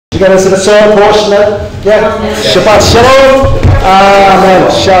get into the third portion then? Yeah? Shabbat Shalom. Amen.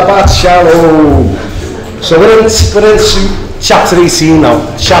 Shabbat Shalom. So we're into chapter 18 now.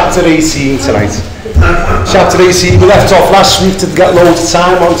 Chapter 18 tonight. Chapter 18, we left off last week, didn't get loads of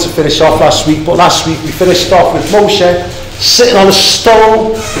time on to finish off last week, but last week we finished off with Moshe sitting on a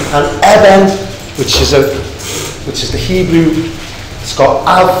stone, and Eben, which is the Hebrew, it's got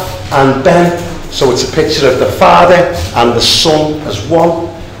Av and Ben, so it's a picture of the Father and the Son as one,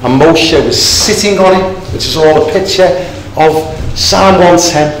 and Moshe was sitting on it, which is all a picture of Psalm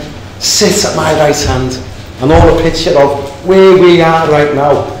 110, sit at my right hand, and all a picture of where we are right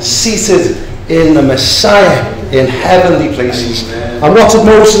now, seated in the Messiah in heavenly places. And what did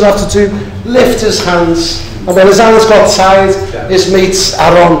Moses have to do? Lift his hands. And when his hands got tired, his mates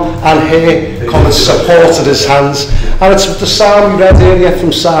Aaron and Hur come and supported his hands. And it's the psalm we read earlier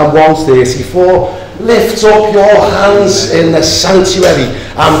from Psalm 134. Lift up your hands in the sanctuary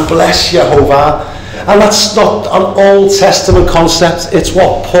and bless Jehovah. And that's not an Old Testament concept, it's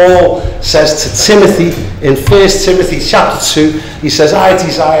what Paul says to Timothy in 1 Timothy chapter 2. He says, I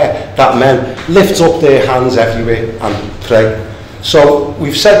desire that men lift up their hands everywhere and pray. So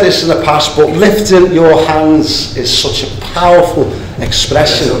we've said this in the past, but lifting your hands is such a powerful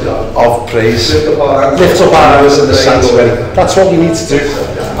expression of praise. Lift up our hands in the sanctuary. That's what we need to do.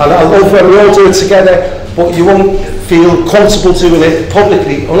 And I love when we all do it together, but you won't feel comfortable doing it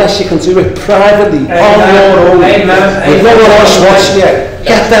publicly unless you can do it privately, on your own, with no one else watching you.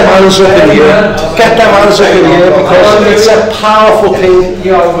 Get them hands up in the air. Get them hands up in the air, because it's a powerful thing.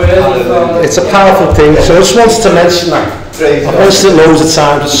 It's a powerful thing. So I just wanted to mention that. I've mentioned it loads of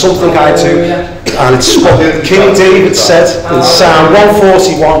times. It's something I do, and it's what King David said in Psalm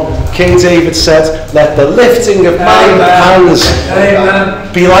 141. King David said, let the lifting of my hands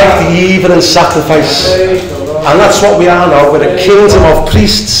be like the evening sacrifice. And that's what we are now. We're a kingdom of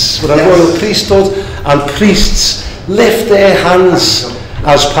priests. We're a royal priesthood, and priests lift their hands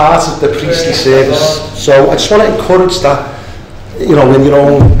as part of the priestly service. So I just want to encourage that, you know, in your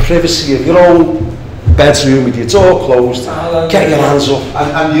own privacy of your own bedroom with your door closed, get your hands up.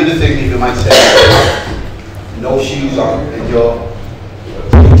 And the other thing you might say, no shoes on, and your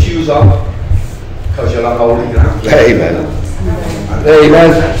shoes on, because you're on holy ground. Amen.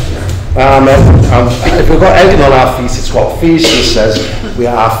 Amen. Amen. If we've got anything on our feet, it's what Ephesians says,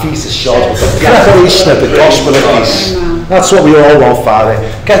 our feet are shod with the preparation of the gospel of peace. That's what we all want, Father.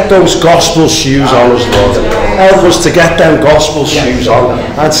 Get those gospel shoes on us, Lord. Help us to get them gospel shoes on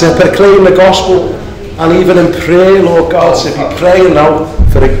and to proclaim the gospel. And even in prayer, Lord God, to be praying now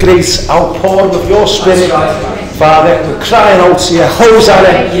for a great outpouring of your Spirit. Father, we're crying out to you,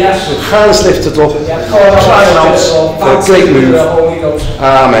 Hosanna, with hands lifted up, crying out for a great move.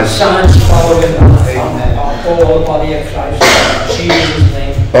 Amen.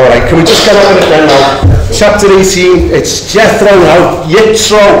 Alright, can we just get on with it then now? Chapter 18, it's Jethro now,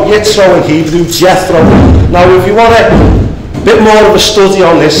 Yitro in Hebrew, Jethro. Now if you want a bit more of a study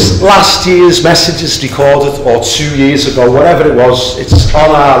on this, last year's message is recorded, or 2 years ago, whatever it was, it's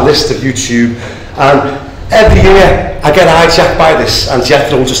on our list of YouTube, and every year I get hijacked by this, and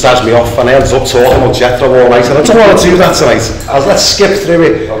Jethro just has me off, and I end up talking about Jethro all night, and I don't want to do that tonight. Let's skip through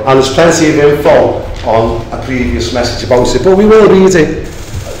it, and there's plenty of info on a previous message about it, but we will read it.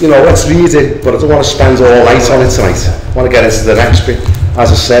 You know, let's read it, but I don't want to spend all night on it tonight. I want to get into the next bit.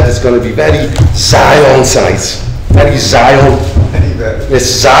 As I said, it's going to be very Zion tonight. Very Zion. It's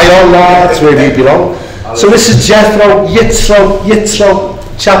Zion now, that's where we belong. So this is Jethro, Yitro,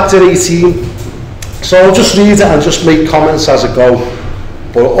 chapter 18. So I'll just read it and just make comments as I go.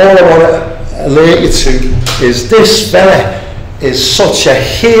 But all I want to alert you to is this fella is such a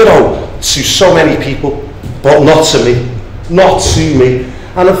hero to so many people, but not to me. Not to me.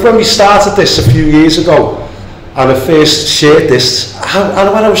 And when we started this a few years ago, and I first shared this,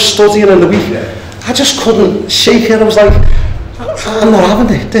 and when I was studying in the week, I just couldn't shake it. I was like, I'm not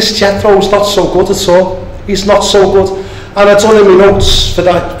having it. This Jethro's not so good at all. He's not so good. And I'd done in my notes for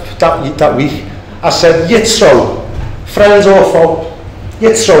that week. I said, Yitro, friend or foe.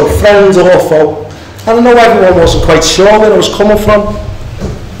 Yitro, friend or foe. And I know everyone wasn't quite sure where I was coming from.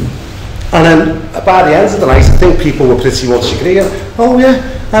 And then by the end of the night, I think people were pretty much agreeing, oh yeah,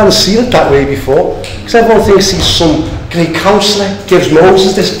 I haven't seen it that way before. Because everyone thinks he's some great counsellor, gives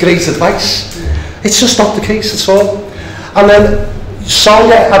Moses this great advice. It's just not the case at all. And then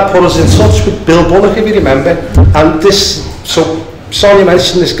Sonia had put us in touch with Bill Bullock, if you remember. And so Sonia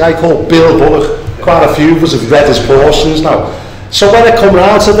mentioned this guy called Bill Bullock. Quite a few of us have read his portions now. So when I come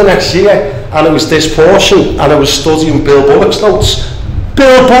round to the next year, and it was this portion, and I was studying Bill Bullock's notes,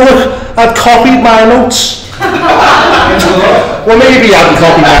 Bill Bullock had copied my notes Well, maybe I hadn't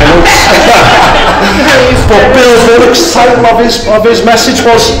copied my notes. But Bill Bullock's title of his message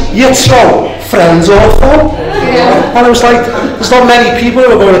was Yitro, friends or foe. And I was like, there's not many people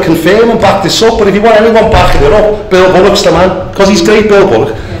who are going to confirm and back this up, but if you want anyone backing it up, Bill Bullock's the man, because he's great, Bill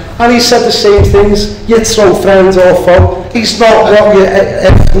Bullock. And he said the same things, Yitro, friends or foe. He's not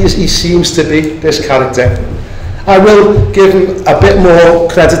what he seems to be, this character. I will give him a bit more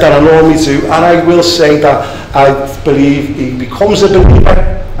credit than I normally do, and I will say that I believe he becomes a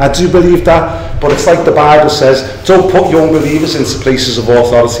believer. I do believe that, but it's like the Bible says, don't put young believers into places of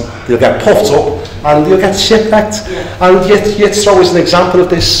authority. They'll get puffed up and they'll get shipwrecked. And Yitro is an example of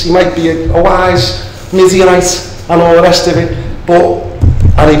this. He might be a wise Midianite and all the rest of it,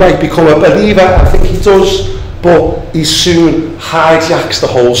 and he might become a believer, I think he does, but he soon hijacks the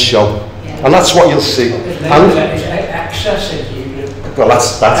whole show. And that's what you'll see. Well,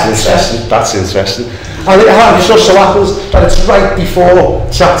 that's interesting. That's interesting. And it just so happens that it's right before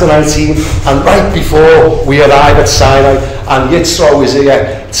chapter 19 and right before we arrive at Sinai, and Yitro is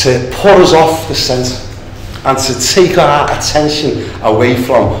here to put us off the centre and to take our attention away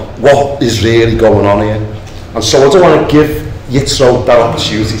from what is really going on here. And so I don't want to give Yitro that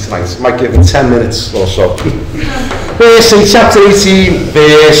opportunity tonight. I might give him 10 minutes or so. Chapter 18,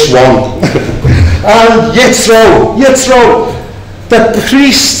 verse 1. And Yitro, the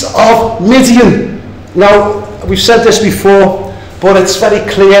priest of Midian. Now, we've said this before, but it's very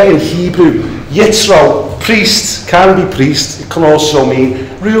clear in Hebrew. Yitro, priest, can be priest. It can also mean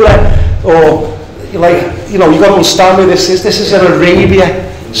ruler, or like, you know, you've got to understand where this is. This is in Arabia.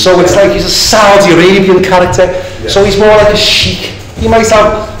 So it's like he's a Saudi Arabian character. Yeah. So he's more like a sheikh. He might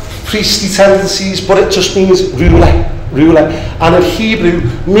have priestly tendencies, but it just means ruler. And in Hebrew,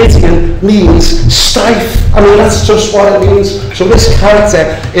 Midian means strife. I mean, that's just what it means. So this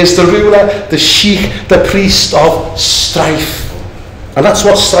character is the ruler, the sheikh, the priest of strife. And that's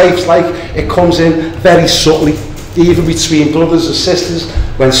what strife's like. It comes in very subtly, even between brothers and sisters.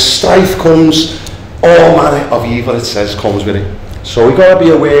 When strife comes, all manner of evil, it says, comes with it. So we've got to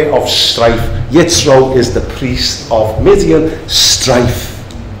be aware of strife. Yitro is the priest of Midian, strife.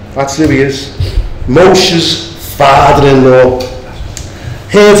 That's who he is. Moshe's father-in-law.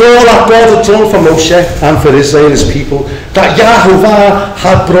 Heard all that God had done for Moshe and for Israel, his people, that Yahovah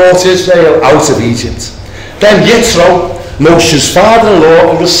had brought Israel out of Egypt. Then Yitro, Moshe's father-in-law,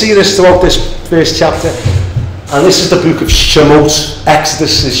 and we'll see this throughout this first chapter, and this is the book of Shemot.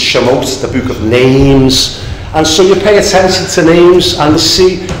 Exodus is Shemot, the book of names. And so you pay attention to names and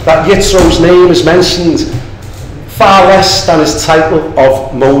see that Yitro's name is mentioned far less than his title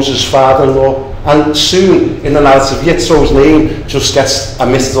of Moses' father-in-law. And soon in the narrative, Yitro's name just gets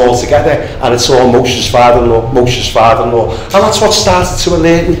omitted altogether, and it's all Moshe's father-in-law, Moshe's father-in-law. And that's what started to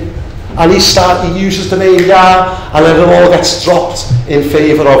alert me. And he uses the name Yah, and then it all gets dropped in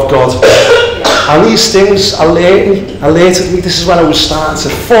favour of God. And these things alerted me. This is when I was starting to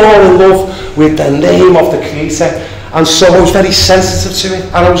fall in love with the name of the Creator. And so I was very sensitive to it.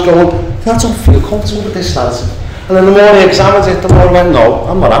 And I was going, I don't feel comfortable with this narrative. And then the more I examined it, the more I went, no,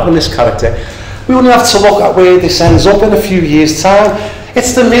 I'm not having this character. We only have to look at where this ends up in a few years' time.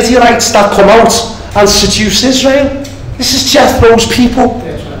 It's the Midianites that come out and seduce Israel. This is Jethro's people.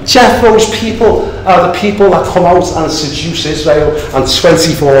 Jethro's people are the people that come out and seduce Israel, and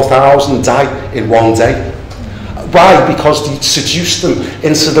 24,000 die in one day. Why? Because they seduced them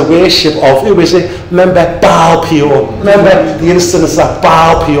into the worship of, who is it? Remember Baal Peor. Remember the instance that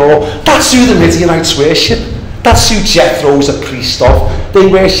Baal Peor. That's who the Midianites worship. That's who Jethro's a priest of. They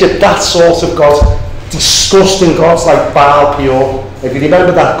worship that sort of God. Disgusting gods like Baal Peor. If you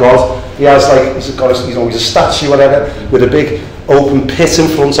remember that God, he has like, he's a statue or whatever, with a big open pit in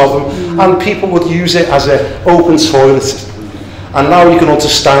front of him, and people would use it as an open toilet. And now you can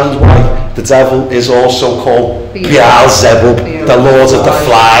understand why the devil is also called Beelzebub, the lord of the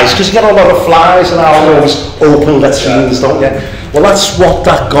flies, because you get a lot of flies in our those open latrines, don't you? Well, that's what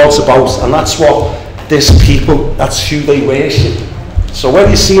that God's about, and that's what this people, that's who they worship. So when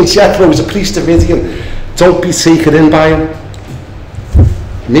you see Jethro as a priest of Midian, don't be taken in by him.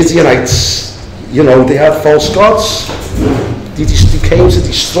 Midianites, you know, they had false gods. They came to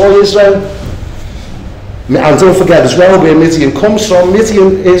destroy Israel. And don't forget as well where Midian comes from.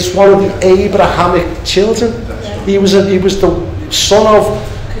 Midian is one of the Abrahamic children. He was the son of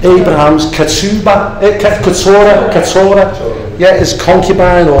Abraham's Keturah, his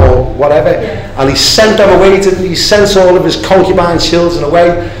concubine or whatever. And he sent them away. He sent all of his concubine children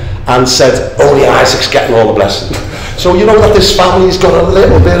away and said, only Isaac's getting all the blessing. So you know that this family's got a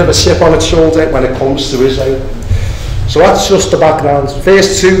little bit of a chip on its shoulder when it comes to Israel. So that's just the background.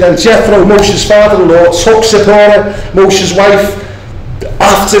 Verse 2 then, Jethro, Moshe's father-in-law, took Zipporah, Moshe's wife,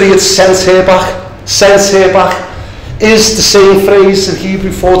 after he had sent her back, is the same phrase in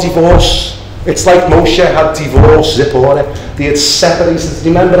Hebrew for divorce. It's like Moshe had divorced Zipporah. They had separated.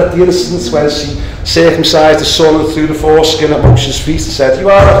 Remember at the instance when she circumcised the son and threw the foreskin at Moshe's feet and said, "You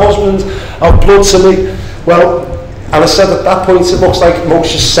are a husband of blood to me." Well, and I said at that point it looks like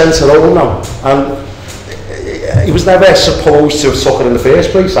Moshe sent her home now. And he was never supposed to have took her in the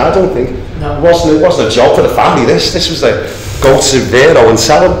first place, I don't think. No. It wasn't a job for the family, this was a go to Vero and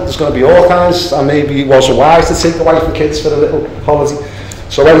tell him there's going to be all kinds, and maybe it wasn't wise to take the wife and kids for a little holiday.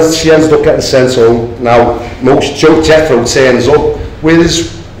 So when she ended up getting sent home, now Jethro turns up with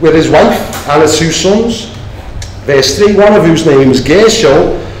his wife and his 2 sons. Verse 3, one of whose name is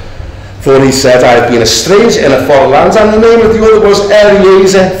Gershom, for he said, "I have been a stranger in a foreign land," and the name of the other was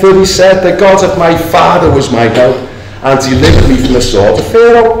Eliezer, for he said, "The God of my father was my help, and delivered me from the sword of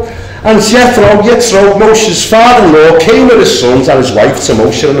Pharaoh." And Yitro, Moshe's father-in-law, came with his sons and his wife to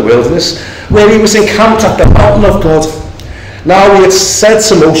Moshe in the wilderness, where he was encamped at the mountain of God. Now he had said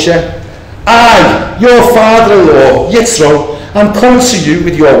to Moshe, "I, your father-in-law, Yitro, am come to you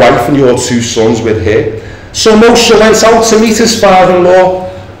with your wife and your 2 sons with her." So Moshe went out to meet his father-in-law,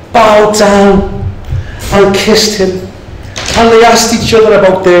 bowed down and kissed him, and they asked each other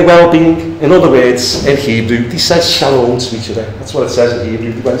about their well-being. In other words, in Hebrew, they said shalom to each other. That's what it says in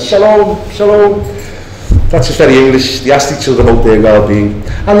Hebrew. They went shalom, shalom. That's just very English. They asked each other about their well-being,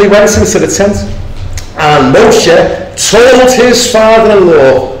 and they went into the tent. And Moshe told his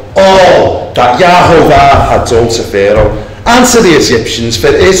father-in-law all that Yahovah had done to Pharaoh and to the Egyptians for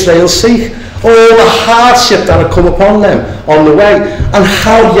Israel's sake, all the hardship that had come upon them on the way, and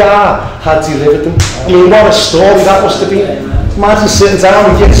how Yah had delivered them. I mean, what a story that must have been. Imagine sitting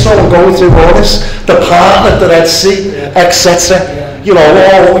down with Yitro and going through all this, the parting of the Red Sea, etc. You know,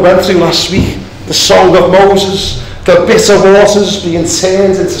 all what we went through last week, the Song of Moses, the bitter waters being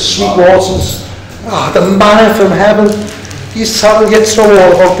turned into sweet waters, the manna from heaven. He's telling Yitro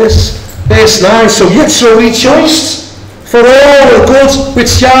all about this. Verse 9, so Yitro rejoiced for all the good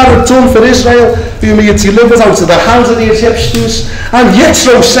which Yah had done for Israel, whom he had delivered out of the hands of the Egyptians. And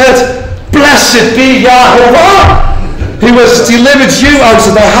Yitro said, "Blessed be Yahovah, who has delivered you out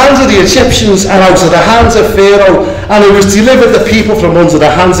of the hands of the Egyptians and out of the hands of Pharaoh, and who has delivered the people from under the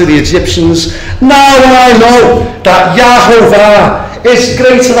hands of the Egyptians. Now I know that Yahovah is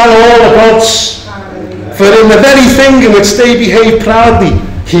greater than all the gods, for in the very thing in which they behaved proudly,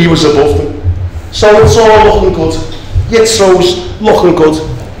 he was above them." So it's all looking good. Yitro's looking good.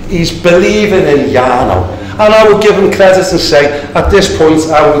 He's believing in Yah now. And I would give him credit and say, at this point,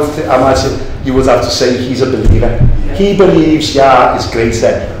 I would imagine you would have to say he's a believer. He believes Yah is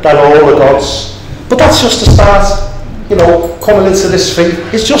greater than all the gods. But that's just a start. You know, coming into this faith,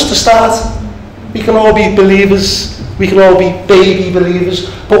 it's just a start. We can all be believers. We can all be baby believers.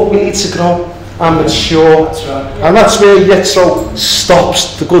 But we need to grow and mature. That's right. And that's where Yitro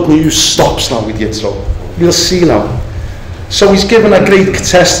stops. The good news stops now with Yitro. You'll see now. So he's given a great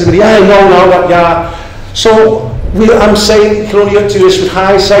testimony. I know now that Yah. So I'm saying you can only do this with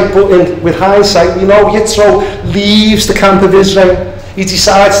hindsight, but with hindsight, we know Yitro leaves the camp of Israel. He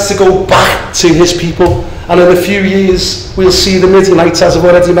decides to go back to his people. And in a few years, we'll see the Midianites, as I've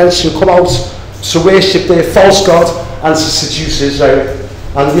already mentioned, come out to worship their false god and to seduce Israel.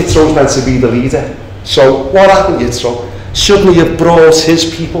 And Yitro's meant to be the leader. So what happened, Yitro? Shouldn't he have brought his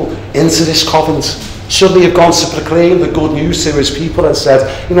people into this covenant? Shouldn't he have gone to proclaim the good news to his people and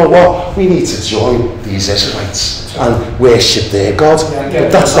said, you know what, we need to join these Israelites and worship their God?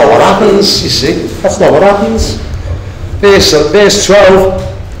 But that's not what happens, you see. That's not what happens. Verse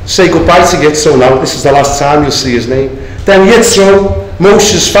 12, say goodbye to Yitro now. This is the last time you'll see his name. Then Yitro,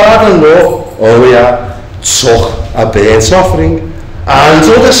 Moshe's father-in-law, took a burnt offering and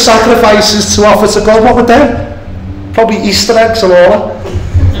other sacrifices to offer to God. What were they? Probably Easter eggs and all that.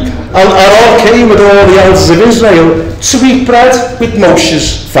 And all came with all the elders of Israel to eat bread with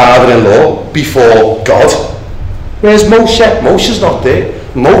Moshe's father-in-law before God. Where's Moshe? Moshe's not there.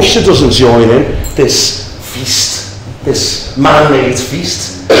 Moshe doesn't join in this feast, this man-made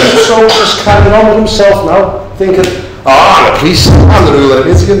feast. So just carrying on with himself now, thinking, I'm a priest, I'm the ruler of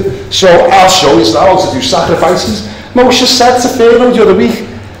Midian, so I'll show you how to do sacrifices. Moshe said to Pharaoh the other week,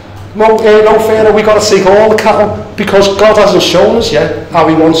 no Pharaoh, we've got to take all the cattle because God hasn't shown us yet how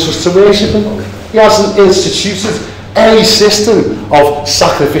he wants us to worship him. He hasn't instituted any system of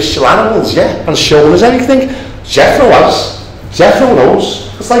sacrificial animals yet and shown us anything. Jethro has. Jethro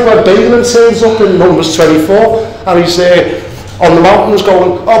knows. It's like when Balaam turns up in Numbers 24 and he's there, on the mountains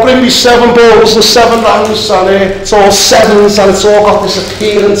going, oh, bring me 7 bulls and 7 lambs, and it's all sevens, and it's all got this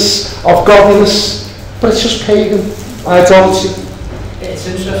appearance of godliness, but it's just pagan idolatry. It's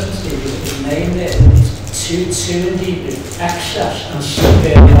interesting, Steve, you named it, two in Hebrew, excess and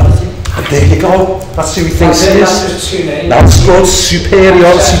superiority. And there you go, that's who he thinks it is. That's two names. That's good,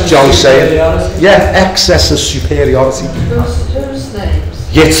 superiority, John said. Yeah, excess and superiority. Whose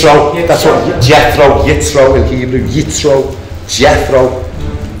names? Yitro, that's what, Jethro, Yitro in Hebrew, Yitro, Jethro.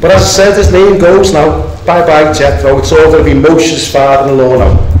 But as I said, his name goes now, bye-bye Jethro, it's all going to be Moshe's father-in-law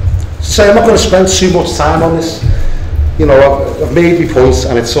now. So I'm not going to spend too much time on this. You know, I've made my points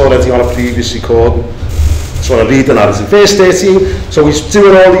and it's already on a previous recording. So I read the narrative. Verse 13, so he's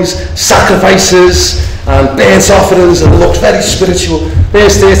doing all these sacrifices and burnt offerings and it looks very spiritual.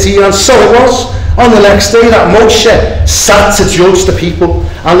 Verse 13, and so it was on the next day that Moshe sat to judge the people,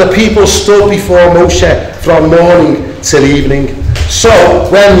 and the people stood before Moshe from morning till evening. So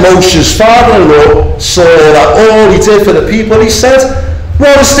when Moshe's father-in-law saw that all he did for the people, he said,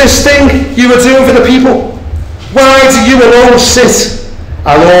 what is this thing you are doing for the people? Why do you alone sit,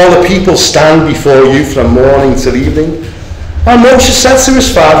 and all the people stand before you from morning till evening? And Moshe said to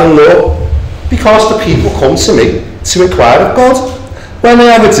his father-in-law, because the people come to me to inquire of God. When they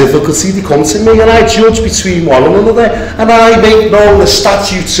have a difficulty, they come to me, and I judge between one another, and I make known the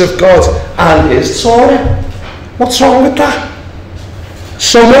statutes of God and his Torah. What's wrong with that?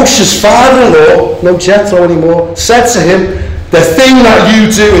 So Moshe's father-in-law, no Jethro anymore, said to him, the thing that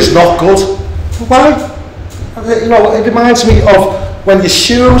you do is not good. Why? You know, it reminds me of when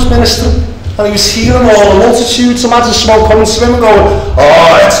Yeshua was ministering, and he was healing all the multitudes. Imagine someone coming to him and going,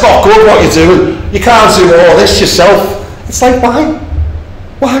 oh, it's not good what you're doing. You can't do all this yourself. It's like, why?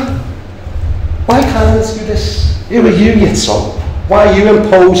 Why? Why can't I do this? Who are you, Yitro? Why are you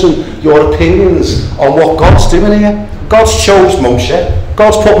imposing your opinions on what God's doing here? God's chose Moshe.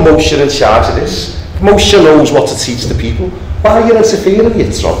 God's put Moshe in charge of this. Moshe knows what to teach the people. Why are you interfering,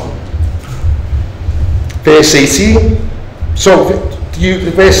 Yitro? Verse 18. So,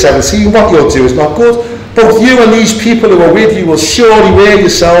 verse 17, what you'll do is not good. Both you and these people who are with you will surely wear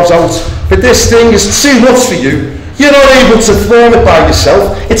yourselves out. But this thing is too much for you. You're not able to form it by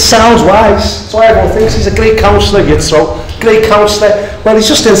yourself. It sounds wise. So everyone thinks he's a great counsellor, Yitro. Great counsellor. Well, he's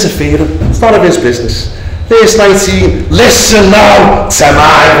just interfering. It's none of his business. Verse 19. Listen now to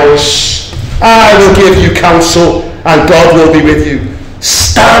my voice. I will give you counsel, and God will be with you.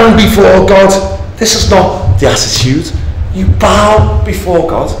 Stand before God. This is not the attitude. You bow before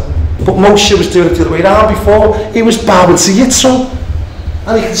God. But Moshe was doing it the other way around before. He was bowing to Yitro.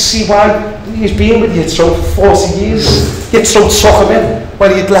 And you can see why he's been with Yitro for 40 years. Yitro took him in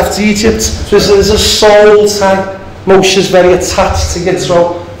when he'd left Egypt. So there's a soul tie. Moshe's very attached to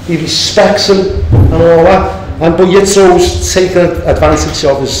Yitro. He respects him and all that. But Yitro's taking advantage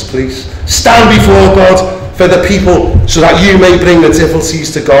of his place. Stand before God for the people, so that you may bring the difficulties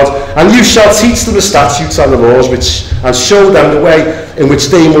to God, and you shall teach them the statutes and the laws, and show them the way in which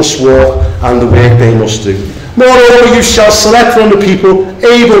they must walk and the work they must do. Moreover, you shall select from the people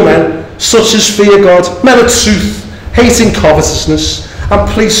able men, such as fear God, men of truth, hating covetousness, and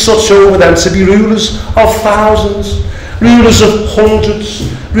place such over them to be rulers of thousands, rulers of hundreds,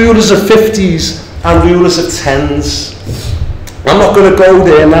 rulers of 50s, and rulers of 10s. I'm not going to go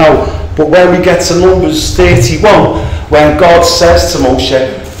there now. But when we get to Numbers 31, when God says to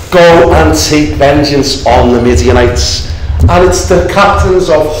Moshe, go and take vengeance on the Midianites. And it's the captains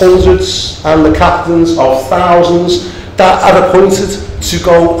of hundreds and the captains of thousands that are appointed to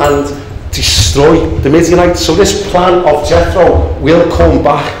go and destroy the Midianites. So this plan of Jethro will come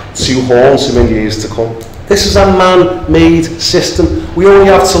back to haunt him in years to come. This is a man-made system. We only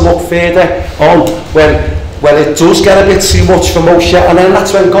have to look further on when it does get a bit too much for Moshe, and then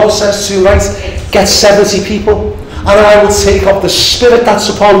that's when God says to him, right, get 70 people, and I will take up the spirit that's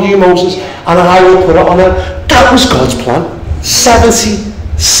upon you, Moses, and I will put it on them. That was God's plan. 70,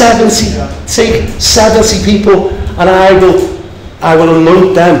 take 70 people, and I will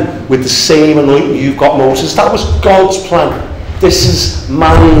anoint them with the same anointing you've got, Moses. That was God's plan. This is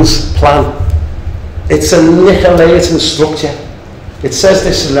man's plan. It's a Nicolaitan structure. It says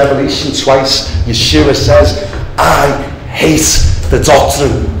this in Revelation twice. Yeshua says, I hate the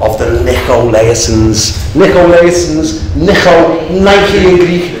doctrine of the Nicolaitans. Nicolaitans, Nike in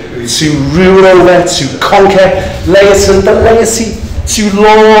Greek, to rule over, to conquer. Laity, the laity, to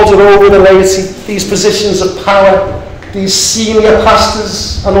lord over the laity. These positions of power, these senior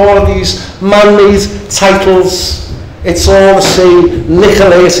pastors, and all of these man-made titles. It's all the same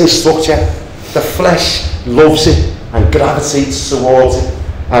Nicolaitan structure. The flesh loves it and gravitates towards it,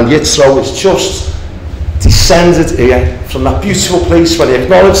 and Yitro is just descended here from that beautiful place where he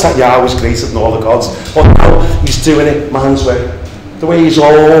acknowledged that Yahweh was greater than all the gods, but now he's doing it man's way, the way he's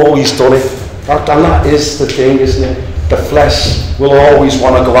always done it. And that is the thing, isn't it? The flesh will always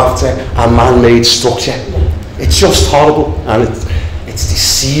want to go after a man-made structure. It's just horrible, and it's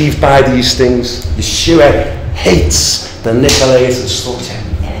deceived by these things. Yeshua hates the Nicolaitans structure.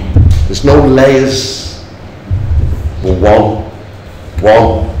 There's no layers, but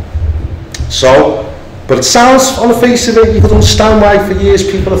one. So, but it sounds, on the face of it, you could understand why for years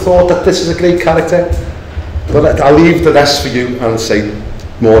people have thought that this is a great character. But I'll leave the rest for you and say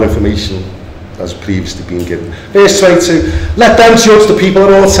more information as previously been given. Verse 22, let them judge the people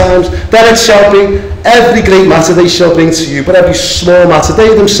at all times. Then it shall be, every great matter they shall bring to you, but every small matter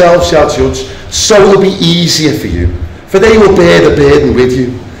they themselves shall judge. So it will be easier for you, for they will bear the burden with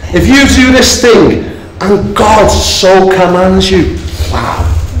you. If you do this thing, and God so commands you, wow,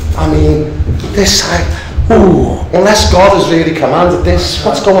 I mean, this, unless God has really commanded this,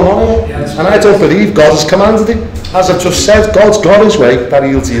 what's going on here? And I don't believe God has commanded it. As I've just said, God's got his way that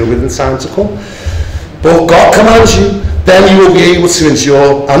he'll deal with in time to come. But God commands you, then you will be able to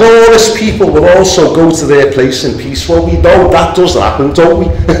endure. And all this people will also go to their place in peace. Well, we know that doesn't happen, don't we?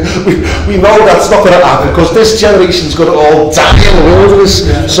 we know that's not going to happen, because this generation's going to all die in the wilderness.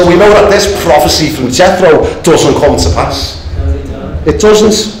 So we know that this prophecy from Jethro doesn't come to pass. It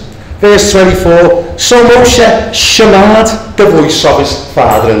doesn't. Verse 24, so Moshe shamad the voice of his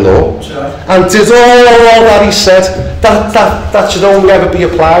father-in-law, and did all that he said. That should only ever be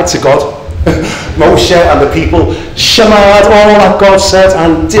applied to God. Moshe and the people shamad all that God said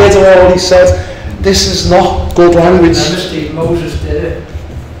and did all he said. This is not good language. Steve, Moses did it.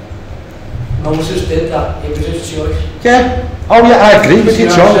 Moses did that. It was his choice. Yeah. Oh yeah, I agree with you,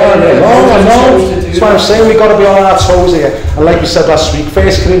 John. I know. That's why I'm saying we've got to be on our toes here. And like we said last week, 1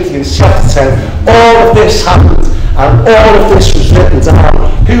 Corinthians chapter 10, all of this happened, and all of this was written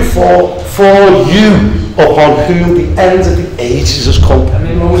down. Who for? For you, upon whom the end of the ages has come. I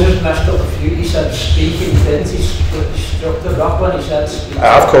mean, Moses messed up a few. He said speaking, didn't he? He struck the rock when he said speaking.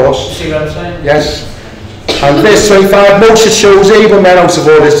 Of course. You see what I'm saying? Yes. And verse 25, Moshe chose able men out of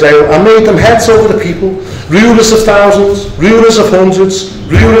all Israel and made them heads over the people, rulers of thousands, rulers of hundreds,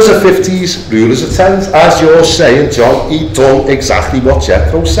 rulers of 50s, rulers of tens. As you're saying, John, he'd done exactly what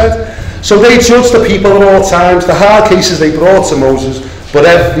Jethro said. So they judged the people at all times. The hard cases they brought to Moses, but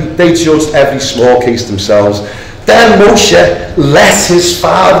they judged every small case themselves. Then Moshe let his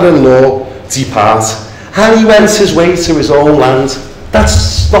father-in-law depart, and he went his way to his own land.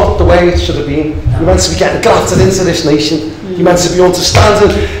 That's not the way it should have been. He meant to be getting grafted into this nation. He meant to be understanding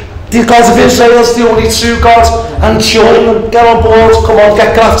the God of Israel is the only true God, and join them, get on board, come on,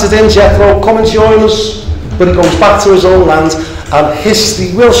 get grafted in, Jethro, come and join us. But he goes back to his own land, and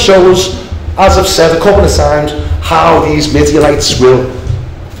history will show us, as I've said a couple of times, how these Midianites will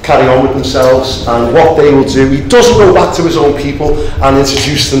carry on with themselves and what they will do. He doesn't go back to his own people and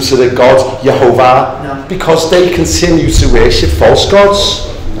introduce them to the God Yehovah, because they continue to worship false gods,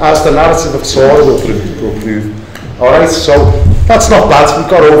 as the narrative of Torah will prove. Alright, so that's not bad. We've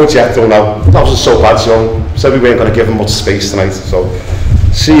got over Jethro now. That wasn't so bad, John. Said we weren't going to give him much space tonight, so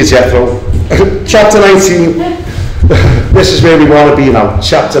see you, Jethro. Chapter 19. This is where we want to be now.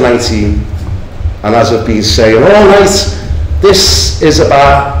 Chapter 19. And as I've been saying all night, this is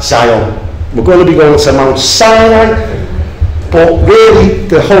about Zion. We're going to be going to Mount Sinai, but really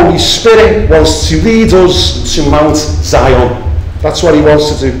the Holy Spirit wants to lead us to Mount Zion. That's what he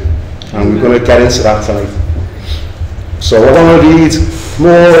wants to do, and we're going to get into that tonight. So I want to read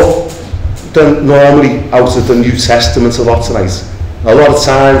more than normally out of the New Testament a lot tonight. A lot of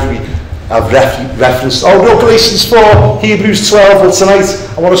times we have referenced, Galatians 4, Hebrews 12, but tonight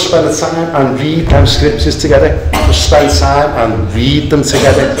I want to spend the time and read them scriptures together. Just spend time and read them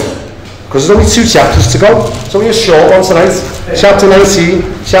together. Because there's only 2 chapters to go. It's only a short one tonight. Chapter 19,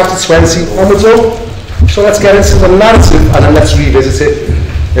 chapter 20, and we're done. So let's get into the narrative and then let's revisit it.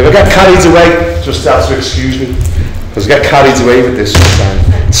 If I get carried away, just have to excuse me, because I get carried away with this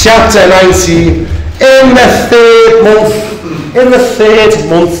sometimes. Chapter 19, in the 3rd month. In the 3rd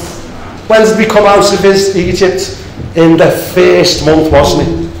month. When did we come out of Egypt? In the 1st month, wasn't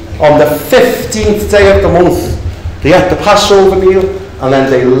it? On the 15th day of the month, they had the Passover meal, and then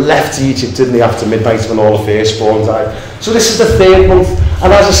they left Egypt, didn't they, after midnight when all the firstborn died. So this is the 3rd month,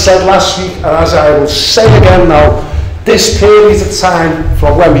 and as I said last week, and as I will say again now, this period of time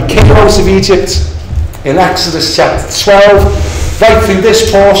from when we came out of Egypt, in Exodus chapter 12, right through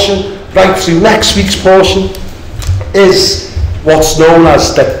this portion, right through next week's portion, is what's known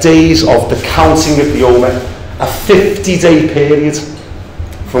as the days of the counting of the Omer, a 50-day period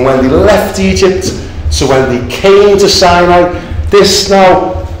from when they left Egypt So when they came to Sinai, this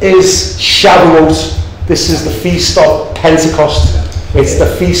now is Shavuot. This is the feast of Pentecost. It's the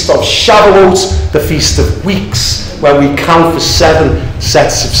feast of Shavuot, the feast of weeks, when we count for 7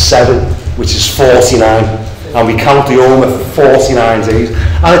 sets of 7, which is 49. And we count the Omer for 49 days.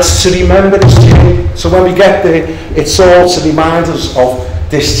 And it's to remember this journey. So when we get there, it's all to remind us of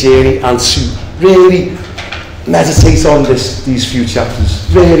this journey and to really meditate on these few chapters.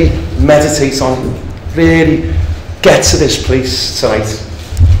 Really meditate on it. Really get to this place tonight.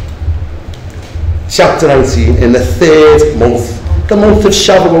 Chapter 19, in the 3rd month, the month of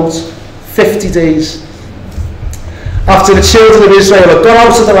Shavuot, 50 days. After the children of Israel had gone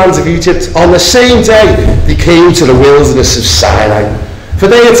out of the land of Egypt, on the same day they came to the wilderness of Sinai. For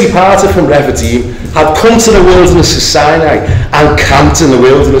they had departed from Rephidim, had come to the wilderness of Sinai, and camped in the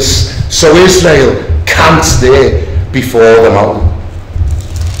wilderness. So Israel camped there before the mountain.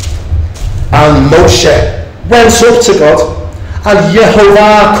 And Moshe went up to God, and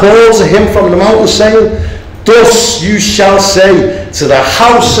Jehovah called to him from the mountain, saying, Thus you shall say to the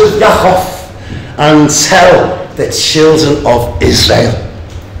house of Yaakov, and tell the children of Israel,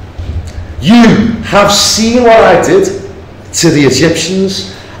 you have seen what I did to the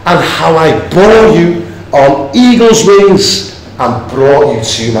Egyptians, and how I bore you on eagle's wings and brought you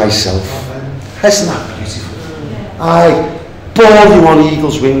to myself. Isn't that beautiful? I bore you on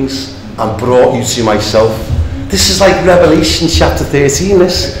eagle's wings and brought you to myself. This is like Revelation chapter 13.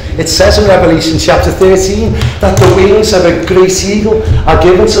 It says in Revelation chapter 13 that the wings of a great eagle are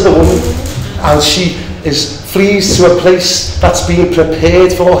given to the woman, and she flees to a place that's been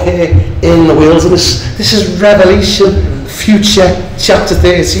prepared for her in the wilderness. This is Revelation, future, chapter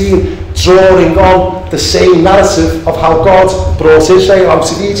 13, drawing on the same narrative of how God brought Israel out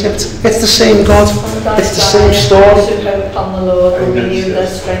of Egypt. It's the same God. It's the same story. Hope upon the Lord will renew their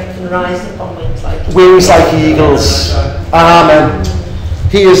strength and rise upon wings like eagles. Amen.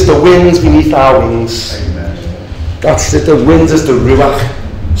 He is the wind beneath our wings. That's it. The wind is the ruach.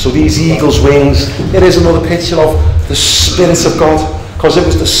 So these eagles' wings, it is another picture of the Spirit of God, because it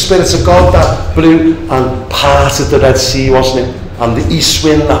was the Spirit of God that blew and parted the Red Sea, wasn't it? And the east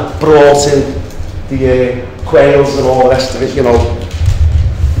wind that brought in the quails and all the rest of it, you know.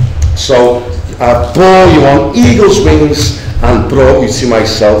 So I bore you on eagles' wings and brought you to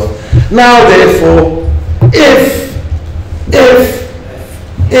myself. Now therefore, if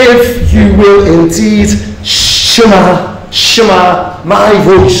you will indeed shema my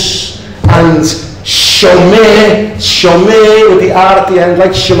voice, and shomer with the R at the end,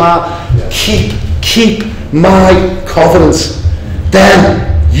 like Shema, keep my covenant,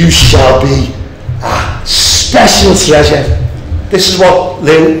 then you shall be a special treasure. This is what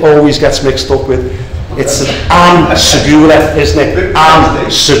Lynn always gets mixed up with. It's an am segura, isn't it? Am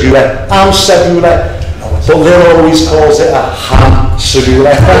segura. Am segura. But Lynn always calls it a ham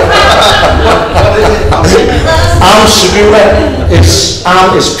segura. Am segura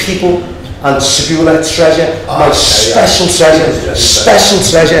is people, and segura, treasure. My special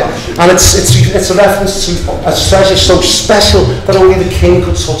treasure. And it's a reference to a treasure so special that only the king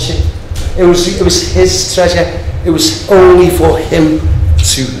could touch it. It was his treasure. It was only for him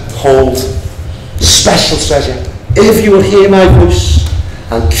to hold. Special treasure. If you will hear my voice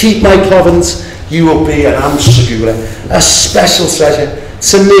and keep my covenant, you will be an am segura, a special treasure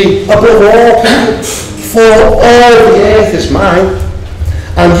to me above all people, for all the earth is mine,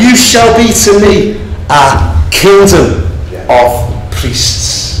 and you shall be to me a kingdom of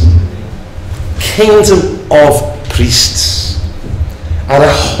priests. Kingdom of priests, and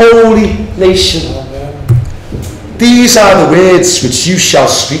a holy nation. These are the words which you shall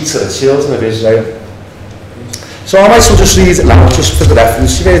speak to the children of Israel. So I might as well just read it now, just for the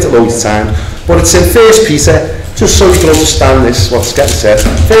reference. You've heard it loads of times, but it's in 1 Peter, just so you can understand this, what's getting said.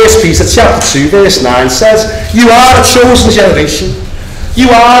 1 Peter chapter 2, verse 9 says, you are a chosen generation. You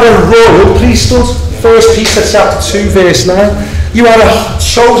are a royal priesthood. 1 Peter chapter 2, verse 9. You are a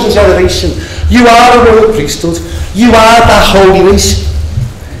chosen generation. You are a royal priesthood. You are the holy nation,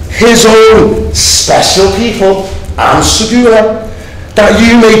 his own special people, and segura, that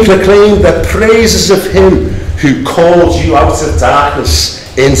you may proclaim the praises of him who called you out of darkness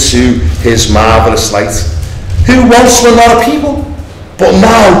into his marvellous light, who once were not a people, but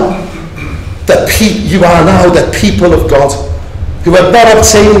now you are now the people of God, who have not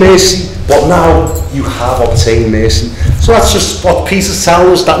obtained mercy, but now you have obtained mercy. So that's just what Peter's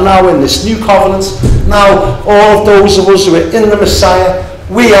telling us, that now in this new covenant, now all of those of us who are in the Messiah,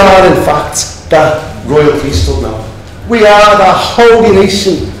 we are in fact the royal priesthood now. We are the holy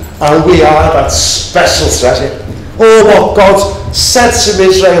nation, and we are that special treasure. All what God said to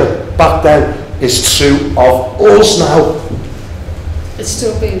Israel back then, is true of us now. It's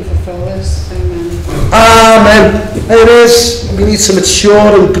still being fulfilled. Amen. Amen. It is. We need to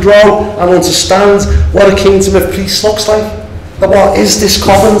mature and grow and understand what a kingdom of priests looks like. What is this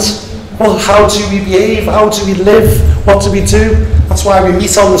covenant? Well, how do we behave? How do we live? What do we do? That's why we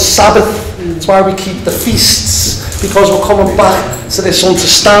meet on the Sabbath. That's why we keep the feasts. Because we're coming back to this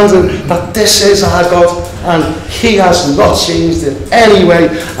understanding that this is our God and he has not changed in any way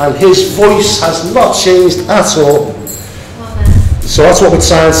and his voice has not changed at all. So that's what we're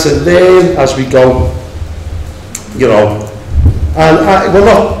trying to learn as we go, you know. And we're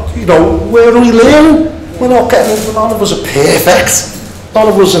not, you know, where are we learning? We're not getting, none of us are perfect. None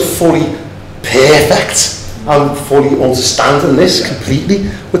of us are fully perfect and fully understanding this completely.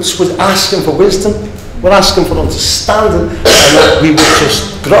 We're asking for wisdom. We're asking for understanding and that we would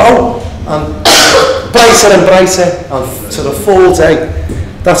just grow and brighter and brighter and to the full day.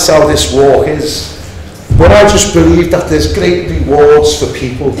 That's how this walk is. But I just believe that there's great rewards for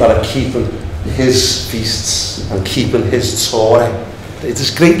people that are keeping his feasts and keeping his Torah.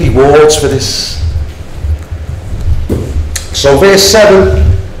 There's great rewards for this. So verse 7,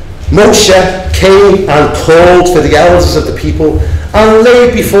 Moshe came and called for the elders of the people and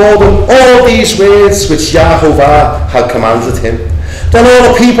laid before them all these words which Yahovah had commanded him. Then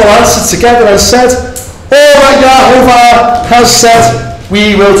all the people answered together and said, all that Yahovah has said,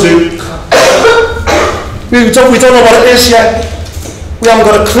 we will do. We don't know what it is yet. We haven't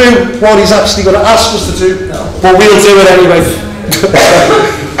got a clue what he's actually going to ask us to do, but we'll do it anyway.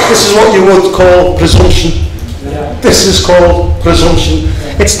 This is what you would call presumption. This is called presumption.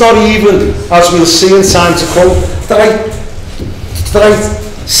 It's not even, as we'll see in time to come, the right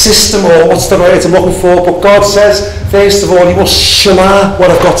system, or what's the word I'm looking for, but God says, first of all, you must shema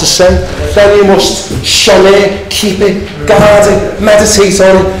what I've got to say, then you must shomer, keep it, guard it, meditate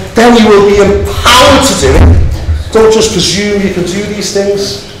on it, then you will be empowered to do it. Don't just presume you can do these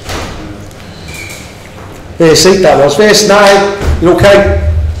things. Verse 8 that was. Verse 9, you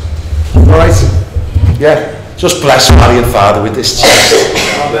okay? Alright? Yeah. Just bless Marion, Father, with this chest.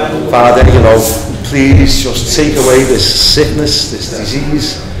 Father, you know, please just take away this sickness, this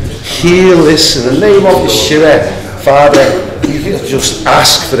disease. Heal this in the name of Yeshua. Father, you can just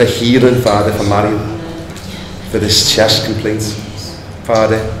ask for a healing, Father, for Marion, for this chest complete.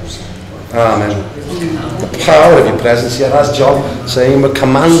 Father, amen. The power of your presence here, as John saying, we're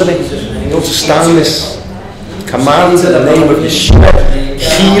commanding it. You understand this? Command in the name of Yeshua.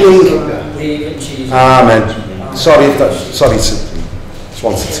 Healing. Amen. Sorry, just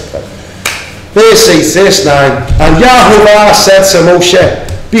wanted to pray. Verse 8, verse 9. And Yahovah said to Moshe,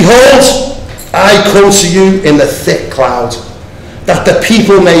 behold, I come to you in the thick cloud, that the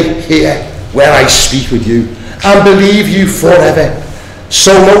people may hear where I speak with you, and believe you forever.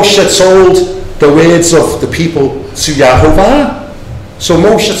 So Moshe told the words of the people to Yahovah. So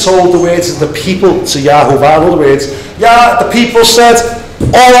Moshe told the words of the people to Yahovah. In other words, the people said,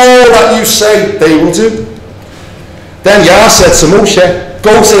 all that you say they will do. Then Yah said to Moshe,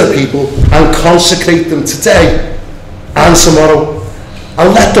 go to the people and consecrate them today and tomorrow,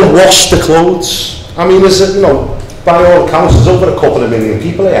 and let them wash the clothes. I mean, is it, you know, by all accounts, there's over 2 million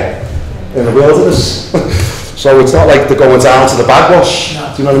people here in the wilderness. So it's not like they're going down to the bagwash,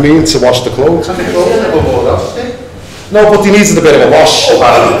 do you know what I mean, to wash the clothes. No, but they needed a bit of a wash. You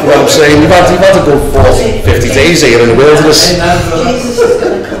know what I'm saying? You've had to go 40, 50 days here in the wilderness. Jesus is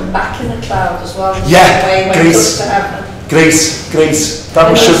going to come back in the cloud as well. Yeah, great. That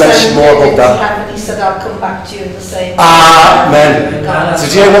we should mention more about that. He said, I'll come back to you in the same way. Amen.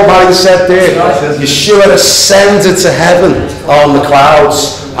 Did you hear what Marion said there? Yeshua ascended to heaven on the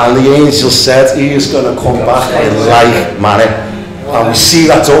clouds, and the angel said he is going to come back in like manner. And we see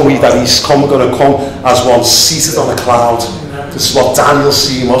that, don't we, that he's going to come as one seated on a cloud. This is what Daniel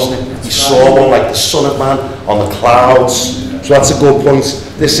seen, wasn't it? He saw one like the Son of Man on the clouds. So that's a good point.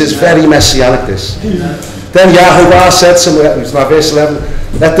 This is very messianic, this. Then Yahovah said to him, it's now verse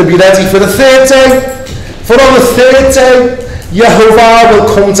 11, let them be ready for the third day. For on the third day, Yahovah will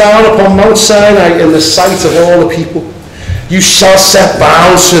come down upon Mount Sinai in the sight of all the people. You shall set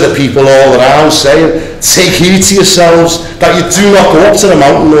bounds for the people all around, saying, take heed to yourselves, that you do not go up to the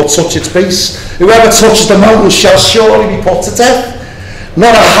mountain nor touch its base. Whoever touches the mountain shall surely be put to death.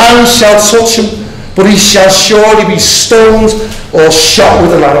 Not a hand shall touch him, but he shall surely be stoned or shot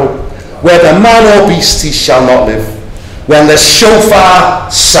with an arrow. Whether man or beast, he shall not live. When the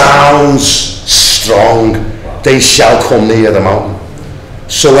shofar sounds strong, they shall come near the mountain.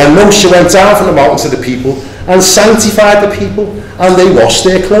 So when Moshe went down from the mountain to the people, and sanctified the people, and they washed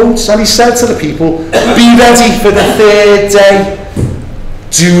their clothes, and he said to the people, be ready for the third day.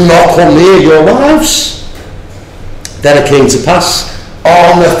 do not come near your wives. Then it came to pass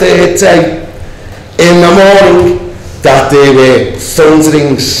on the third day in the morning that there were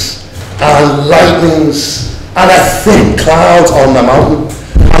thunderings and lightnings and a thick cloud on the mountain,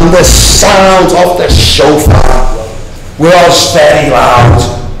 and the sound of the shofar was very loud.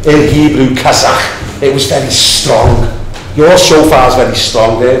 In Hebrew, Kazakh, it was very strong. Your shofar is very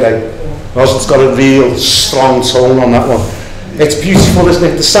strong there, eh? It's got a real strong tone on that one. It's beautiful, isn't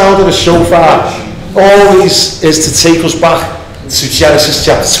it? The sound of the shofar always is to take us back to Genesis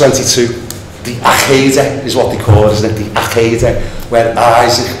chapter 22. The Akedah is what they call it, isn't it? The Akedah, where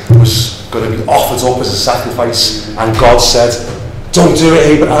Isaac was going to be offered up as a sacrifice, and God said, don't do it,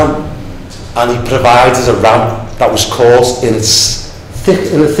 Abraham. And he provided a ram that was caught in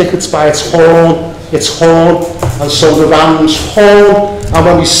the thickets by its horn, and so the ram's horn, and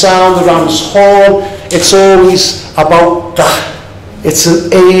when we sound the ram's horn, it's always about that. It's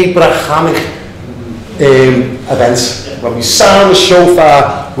an Abrahamic event. When we sound the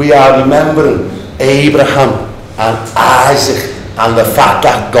shofar, we are remembering Abraham and Isaac and the fact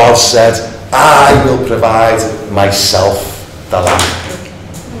that God said, I will provide myself the lamb.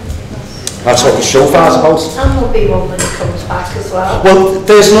 That's what the shofar is about. And there'll be one when it comes back as well. Well,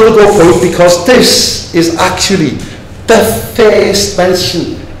 there's another good point, because this is actually the first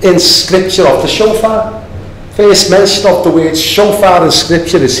mention in Scripture of the shofar. First mention of the word shofar in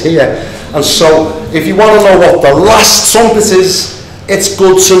Scripture is here. And so, if you want to know what the last trumpet is, it's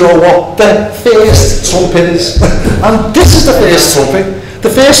good to know what the first trumpet is. And this is the first trumpet. The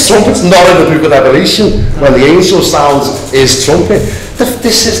first trumpet's not in the book of Revelation, when the angel sounds his trumpet.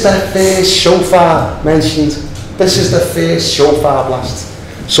 This is the first shofar mentioned. This is the first shofar blast.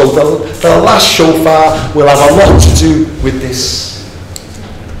 So the last shofar will have a lot to do with this.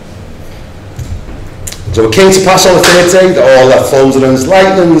 So it came to pass on the third day that all the thunderings,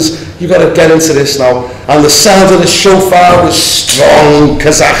 lightnings, you've got to get into this now. And the sound of the shofar was strong,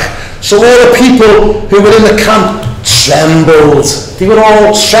 Kazakh. So all the people who were in the camp trembled. They were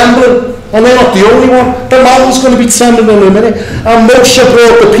all trembling. And they're not the only one. The mountain's going to be trembling in a minute. And Moshe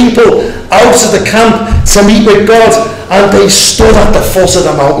brought the people out of the camp to meet with God, and they stood at the foot of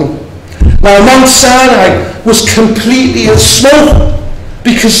the mountain. Now Mount Sinai was completely in smoke,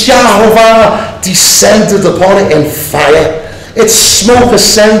 because Yahovah descended upon it in fire. Its smoke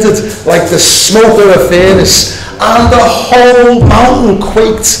ascended like the smoke of a furnace, and the whole mountain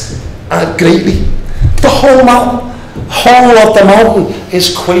quaked greatly. The whole of the mountain is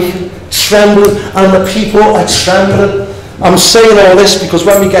quaking, trembling, and the people are trembling. I'm saying all this because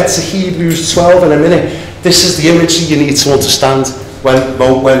when we get to Hebrews 12 in a minute, this is the imagery you need to understand. When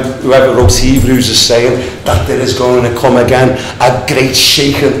whoever wrote Hebrews is saying that there is going to come again a great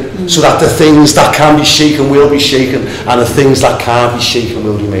shaking, so that the things that can be shaken will be shaken, and the things that can't be shaken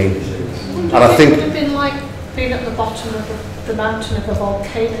will remain. And I think it would have been like being at the bottom of the mountain of a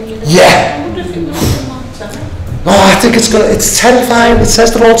volcano. Yeah. I wonder if it was the mountain. Oh, I think it's terrifying. It says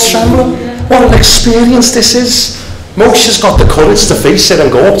they're all trembling. What an experience this is. Moshe's got the courage to face it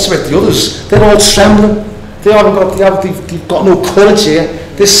and go up to it. The others, they're all trembling. They've got no courage here.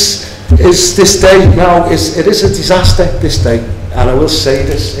 This day now it is a disaster. This day, and I will say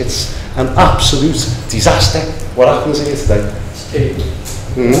this: it's an absolute disaster. What happens here today? Steve,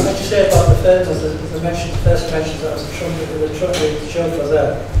 what did you say about the first mention that was the shofar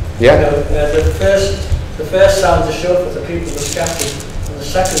there? Yeah. You know, the first sound of the shofar, the people were scattered, and the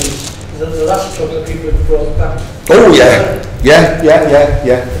second, the last trumpet, the people were brought back. Oh yeah.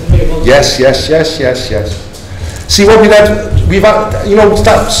 Yes. See what we've had, you know,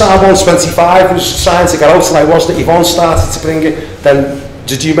 that Psalm 125 was trying to get out tonight, wasn't it? Yvonne started to bring it, then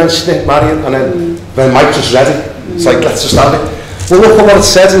did you mention it, Marion? And then Mike just read it. It's like, let's just have it. Well, look at what it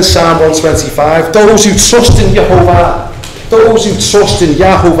says in Psalm 125. Those who trust in Yahovah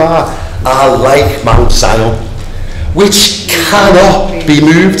are like Mount Zion, which cannot be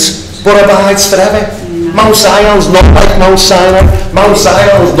moved, but abides forever. Mount Zion's not like Mount Sinai. Mount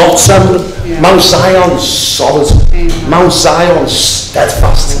Zion's not trembling. Mount Zion's solid. Mount Zion's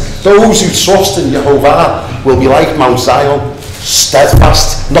steadfast. Those who trust in Yahovah will be like Mount Zion,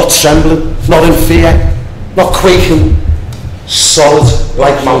 steadfast, not trembling, not in fear, not quaking, solid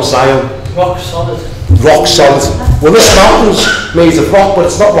like Mount Zion. Rock solid. Rock solid. Well, this mountain's made of rock, but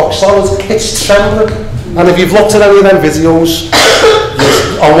it's not rock solid. It's trembling. And if you've looked at any of them videos,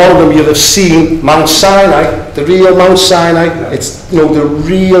 on one of them you'll have seen Mount Sinai, the real Mount Sinai. It's, you know, the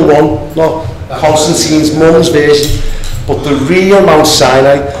real one, not Constantine's mum's version, but the real Mount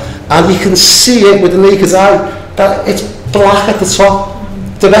Sinai. And you can see it with the naked eye that it's black at the top.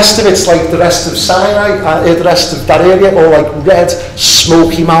 the rest of it's like the rest of Sinai, the rest of that area, all like red,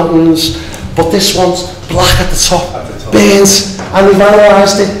 smoky mountains. But this one's black at the top, burnt, and they've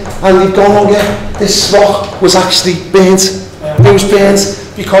analysed it, and they've gone, oh yeah, this rock was actually burnt. It was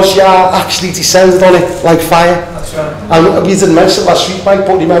burnt because Yah actually descended on it like fire. That's right. And we didn't mention it last week, Mike,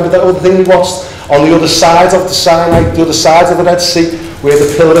 but remember that other thing we watched on the other side of the Sinai, the other side of the Red Sea, where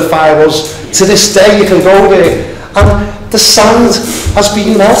the pillar of fire was. To this day, you can go there, and the sand has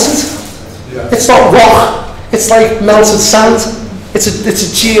been melted. Yeah. It's not rock; it's like melted sand. It's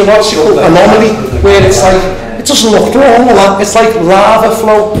a geological anomaly where it's like it doesn't look normal. It's like lava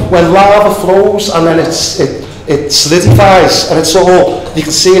flow. When lava flows, and then it solidifies, and it's all, you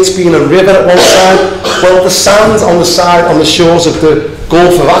can see it's been a river at one side. Well, the sand on the shores of the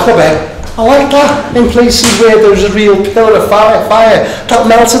Gulf of Aqaba, I like that, in places where there's a real pillar of fire that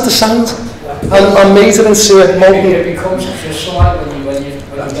melted the sand and made it into a molten. It becomes crystalline when you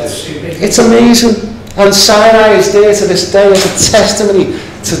get too big. It's amazing, and Sinai is there to this day as a testimony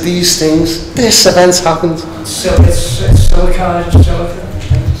to these things. This event happened. It's silica.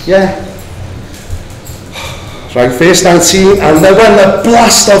 Yeah. Right, verse 19, and then when the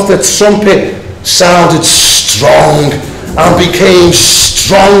blast of the trumpet sounded strong and became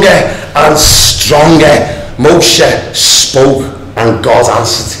stronger and stronger, Moshe spoke and God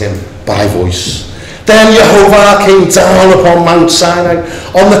answered him by voice. Then Yehovah came down upon Mount Sinai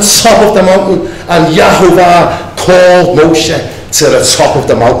on the top of the mountain, and Yehovah called Moshe to the top of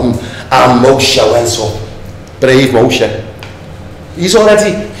the mountain, and Moshe went up. Brave Moshe. He's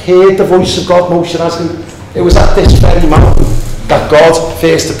already heard the voice of God, Moshe hasn't. It was at this very mountain that God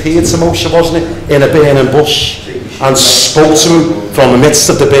first appeared to Moshe, wasn't it? In a burning bush, and spoke to him from the midst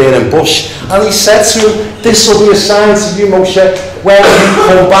of the burning bush. And he said to him, this will be a sign to you, Moshe, when you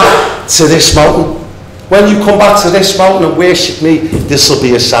come back to this mountain. When you come back to this mountain and worship me, this will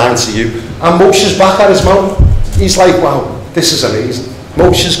be a sign to you. And Moshe's back at his mountain. He's like, wow, this is amazing.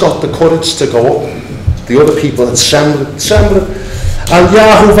 Moshe's got the courage to go up. The other people are trembling. And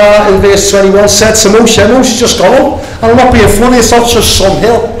Yehovah in verse 21 said to Moshe, Moshe, just go up. And I'm not being funny, it's not just some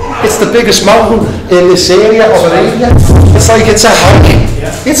hill. It's the biggest mountain in this area of Arabia. It's like it's a hike.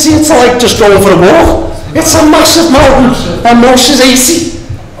 It's like just going for a walk. It's a massive mountain. And Moshe's 80.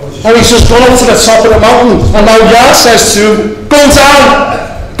 And he's just gone up to the top of the mountain. And now Yah says to him, go down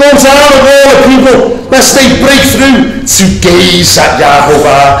of all the people, lest they break through to gaze at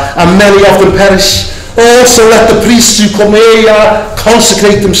Yehovah, and many of them perish. Also let the priests who come here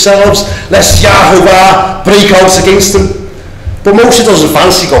consecrate themselves, lest Yehovah break out against them. But Moshe doesn't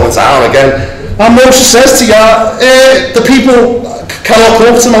fancy going down again. And Moshe says to Yah, the people cannot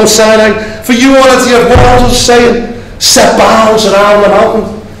go up to Mount Sinai, for you already have warned us, saying, set bounds around the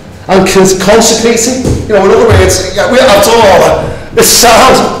mountain and consecrate it. You know, in other words, I've done all that. It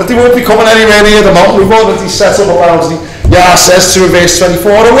sounds that they won't be coming anywhere near the mountain. We've already set up a boundary. Yah says to him, verse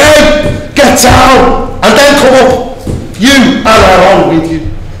 24, away, get down, and then come up, you and Aaron with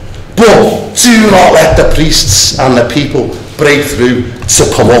you. But do not let the priests and the people break through to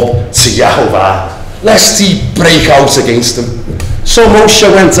come up to Yehovah, lest he break out against them. So Moshe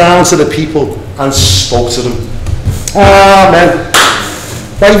went down to the people and spoke to them. Amen.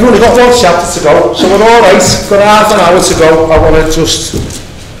 Right, we've only got one chapter to go, so we're all right. We've got half an hour to go. I want to just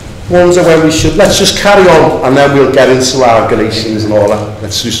wonder when we should. Let's just carry on, and then we'll get into our Galatians and all that.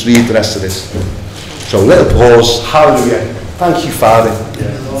 Let's just read the rest of this. So, little pause. Hallelujah. Thank you, Father.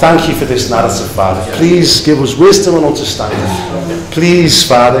 Thank you for this narrative, Father. Please give us wisdom and understanding. Please,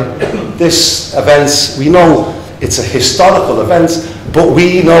 Father, this event, we know it's a historical event, but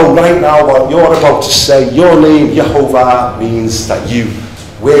we know right now what you're about to say. Your name, Yehovah, means that you,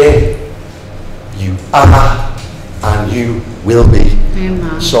 where you are, and you will be.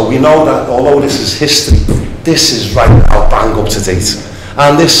 Amen. So we know that although this is history, this is right now bang up to date,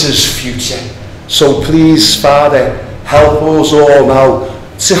 and this is future. So please, Father, help us all now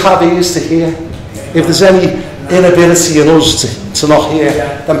to have ears to hear. If there's any inability in us to not hear,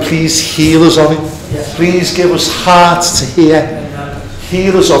 then please heal us of it. Please give us hearts to hear.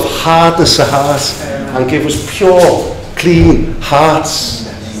 Heal us of hardness of heart, and give us pure, clean hearts.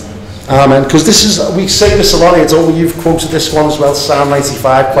 Amen. Because this is, we say this a lot here, don't we? You've quoted this one as well, Psalm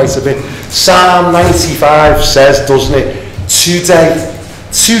 95 quite a bit. Psalm 95 says, doesn't it? Today,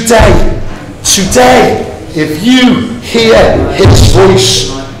 if you hear his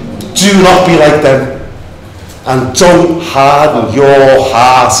voice, do not be like them, and don't harden your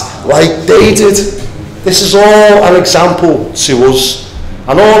heart like they did. This is all an example to us.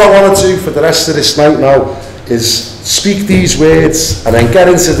 And all I want to do for the rest of this night now is speak these words and then get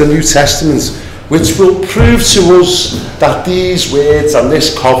into the New Testament which will prove to us that these words and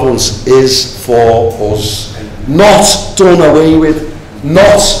this covenant is for us. Not done away with,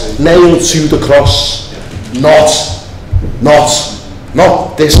 not nailed to the cross, not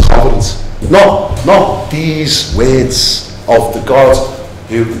this covenant, not these words of the God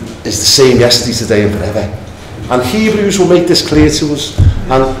who is the same yesterday, today and forever. And Hebrews will make this clear to us,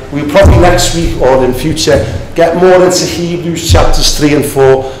 and we'll probably next week or in future get more into Hebrews chapters 3 and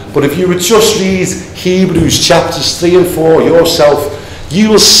 4. But if you would just read Hebrews chapters 3 and 4 yourself, you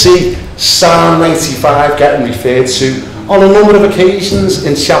will see Psalm 95 getting referred to on a number of occasions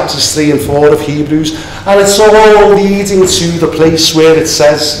in chapters 3 and 4 of Hebrews, and it's all leading to the place where it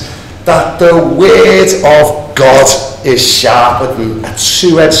says that the word of God is sharper than a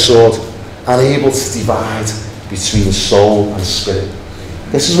two-edged sword and able to divide between soul and spirit.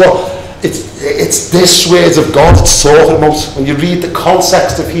 This is what it's this word of God it's talking about. When you read the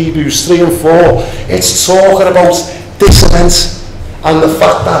context of Hebrews 3 and 4, it's talking about this event and the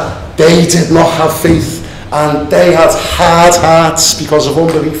fact that they did not have faith and they had hard hearts because of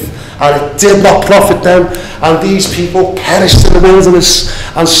unbelief, and it did not profit them, and these people perished in the wilderness.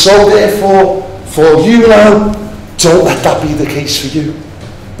 And so therefore, for you now, don't let that be the case for you.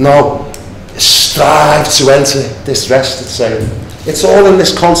 No, strive to enter this rest, it's saying. It's all in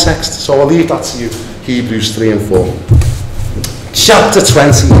this context, so I'll leave that to you. Hebrews 3 and 4. Chapter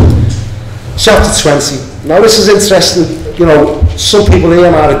 20. Chapter 20. Now this is interesting. You know, some people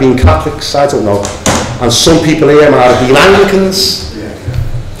here might have been Catholics, I don't know. And some people here might have been Anglicans.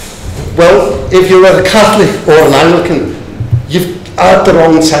 Well, if you're a Catholic or an Anglican, you've had the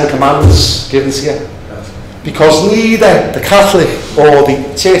wrong 10 Commandments given to you. Because neither the Catholic or the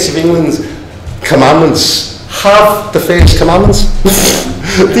Church of England commandments have the first commandment.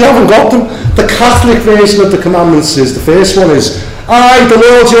 They haven't got them. The Catholic version of the commandments is, the first one is, I, the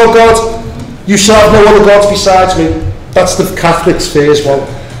Lord your God, you shall have no other gods besides me. That's the Catholic's first one.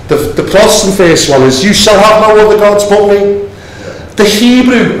 The Protestant first one is, you shall have no other gods but me. The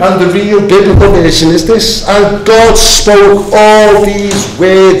Hebrew and the real biblical version is this, and God spoke all these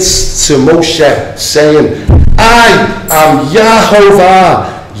words to Moshe, saying, I am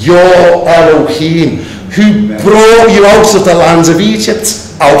Yahovah, your Elohim, who brought you out of the land of Egypt,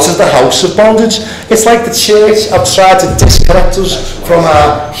 out of the house of bondage. It's like the church have tried to disconnect us from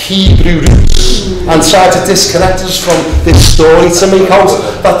our Hebrew roots and tried to disconnect us from this story to make out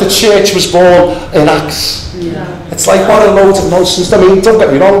that the church was born in Acts. It's like, what a load of nonsense. I mean, don't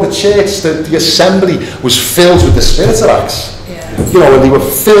get me wrong, the church, the assembly was filled with the Spirit of Acts. You know, when they were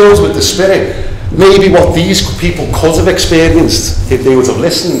filled with the Spirit, maybe what these people could have experienced if they would have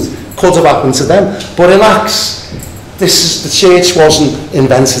listened could have happened to them. But in Acts, the church wasn't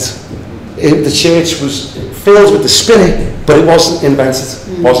invented. The church was filled with the Spirit, but it wasn't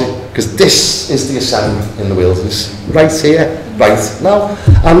invented, was it? Because this is the assembly in the wilderness, right here, right now.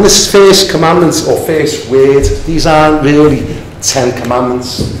 And this first commandment or first word, these aren't really 10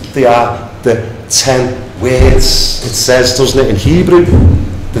 commandments. They are the 10 words. It says, doesn't it, in Hebrew?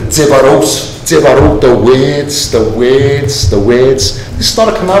 The dibarot, the words. This is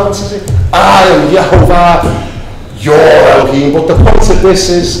not a commandment, is it? I am Yahovah, your Elohim. But the point of this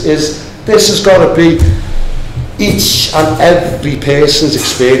is this has got to be each and every person's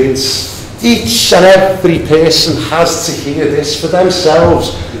experience. Each and every person has to hear this for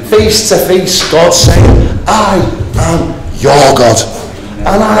themselves, face to face, God saying, I am your God,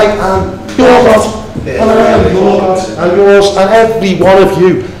 and I am your God, and I am your God, and yours, and every one of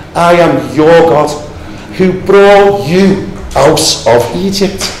you, I am your God, who brought you out of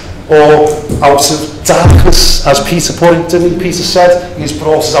Egypt, or out of darkness, as Peter put it, didn't he? Peter said, he's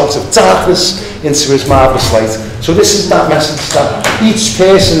brought us out of darkness into his marvellous light. So this is that message that each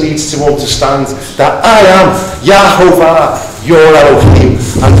person needs to understand, that I am Yahovah, your Elohim.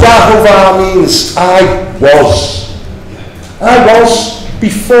 And Yahovah means I was.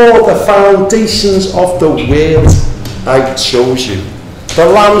 Before the foundations of the world, I chose you. The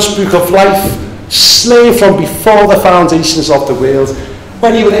Lamb's Book of Life, slain from before the foundations of the world.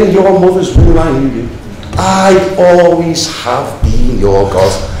 When you were in your mother's womb, I knew you. I always have been your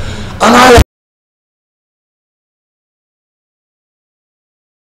God. And I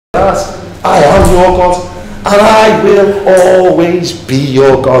am your God. And I will always be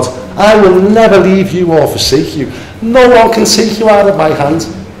your God. I will never leave you or forsake you. No one can take you out of my hand.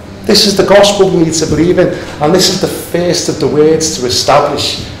 This is the gospel we need to believe in. And this is the first of the words to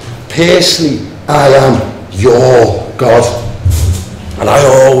establish, personally, I am your God. And I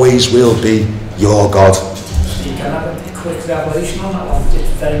always will be your God. So you can have a quick revelation on that one. It's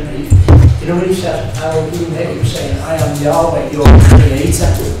very brief. You know when he said, he was saying, I am Yahweh, your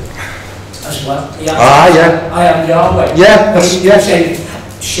creator. as well. Yeah. I am Yahweh. Yeah, You say,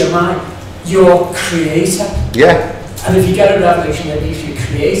 Shema, your creator. Yeah. And if you get a revelation that he's your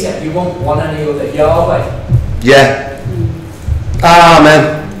creator, you won't want any other Yahweh. Yeah.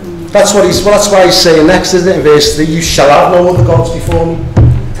 Amen. That's what that's why he's saying next, isn't it, in verse 3, you shall have no other gods before me.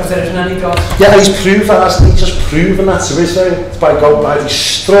 Because there isn't any gods. Yeah, he's proven that, hasn't he? Just proven that to Israel. It's by God, by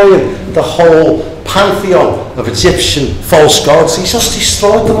destroying the whole pantheon of Egyptian false gods. He's just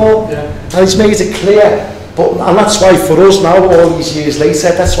destroyed them all. Yeah. And he's made it clear. And that's why for us now, all these years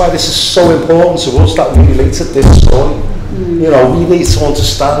later, that's why this is so important to us that we relate to this story. You know, we need to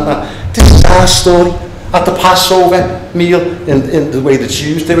understand that this is our story. At the Passover meal, in the way the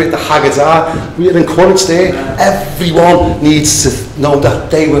Jews do it, the Haggadah, we are encouraged there. Everyone needs to know that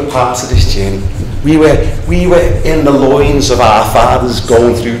they were part of this journey. We were in the loins of our fathers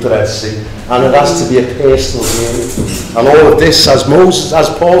going through the Red Sea, and it has to be a personal journey. And all of this, as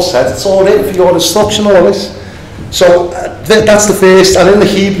Paul said, it's all written for your instruction, all this. So that's the first. And in the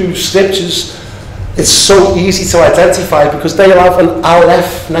Hebrew scriptures, it's so easy to identify because they'll have an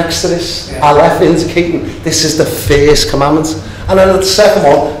Aleph next to this. Yeah. Aleph indicating this is the first commandment. And then at the second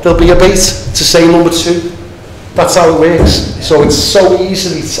one, there'll be a bait to say number 2. That's how it works. So it's so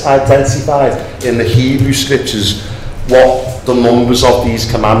easily identified in the Hebrew scriptures what the numbers of these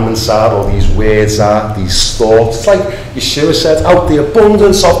commandments are, or these words are, these thoughts. It's like Yeshua said, out the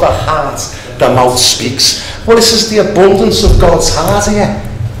abundance of the heart, the mouth speaks. Well, this is the abundance of God's heart here.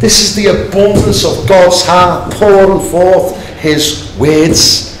 This is the abundance of God's heart pouring forth his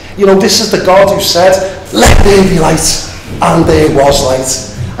words. You know, this is the God who said, let there be light, and there was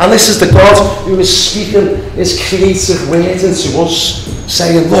light. And this is the God who is speaking his creative words into us,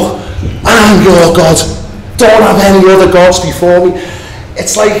 saying, look, I'm your God. Don't have any other gods before me.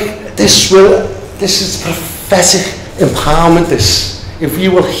 It's like this is prophetic empowerment, this. If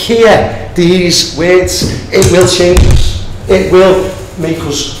you will hear these words, it will change us. It will make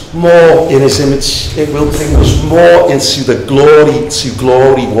us more in his image. It will bring us more into the glory to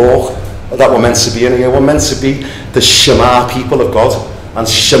glory walk that we're meant to be in here. We're meant to be the Shema people of God, and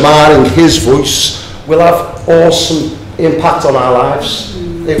Shemaing his voice will have awesome impact on our lives.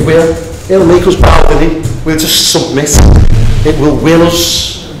 It'll make us bow the knee. We'll just submit. It will win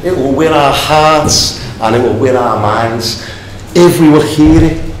us. It will win our hearts, and it will win our minds if we will hear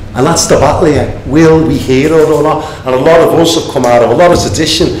it. And that's the battle here. Will we hear it or not? And a lot of us have come out of a lot of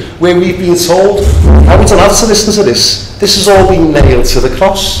tradition where we've been told, "Oh, we don't have to listen to this. This has all been nailed to the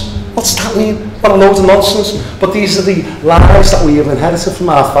cross." What's that mean? What a load of nonsense. But these are the lies that we have inherited from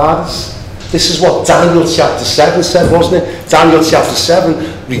our fathers. This is what Daniel chapter 7 said, wasn't it? Daniel chapter 7,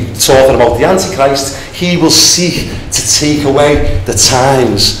 talking about the Antichrist, he will seek to take away the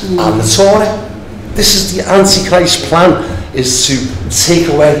times and the Torah. This is the Antichrist plan, is to take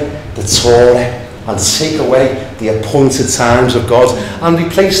away the Torah and take away the appointed times of God and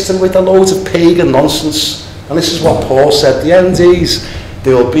replace them with a load of pagan nonsense. And this is what Paul said, the end days,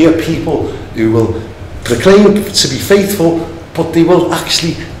 there will be a people who will proclaim to be faithful, but they will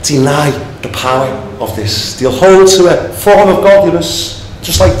actually deny the power of this. They'll hold to a form of godliness,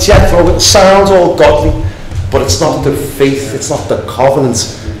 just like Jethro. It sounds all godly, but it's not the faith, it's not the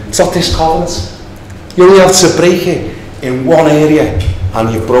covenant, it's not this covenant. You only have to break it in one area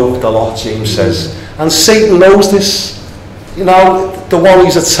and you broke the lot, James says. And Satan knows this. You know, the one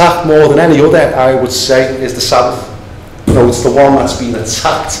who's attacked more than any other, I would say, is the Sabbath. You know, it's the one that's been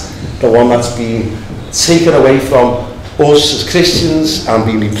attacked, the one that's been taken away from us as Christians and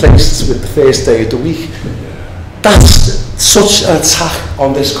being replaced with the first day of the week. That's such an attack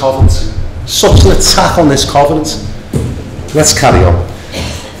on this covenant. Such an attack on this covenant. Let's carry on.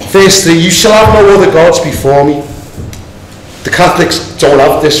 Verse 3, you shall have no other gods before me. The Catholics don't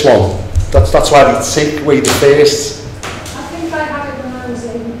have this one. That's why they take away the first. I think I had it when I was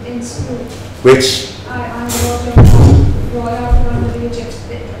in school. Which? I royal around the Egypt.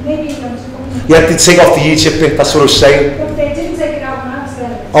 Maybe even yeah, they take off the Egypt bit, that's what I was saying. But they didn't take it out when I was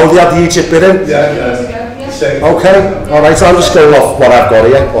there. Oh, they had the Egypt bit in? Yeah. Okay, alright, so I'm just going off what I've got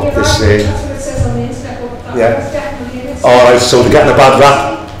here, what this That's what it says on the internet, but that's definitely it. Alright, so they're getting a bad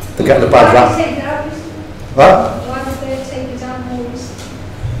rap. They're getting a bad rap. What? Why did they take it down always?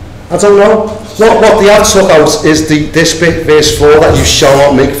 I don't know. What they have took out is this bit, verse 4, that you shall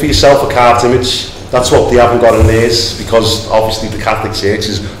not make for yourself a carved image. That's what they haven't got in theirs, because obviously the Catholic Church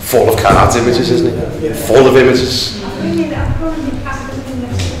is full of carved images, isn't it? Yeah. Full of images.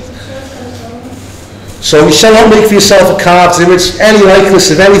 So you shall not make for yourself a carved image, any likeness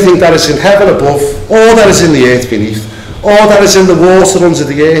of anything that is in heaven above, or that is in the earth beneath, or that is in the water under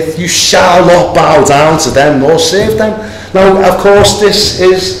the earth. You shall not bow down to them nor serve them. Now, of course, this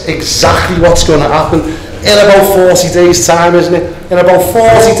is exactly what's going to happen in about 40 days' time, isn't it? In about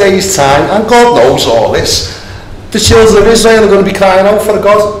 40 days' time, and God knows all this, the children of Israel are going to be crying out for a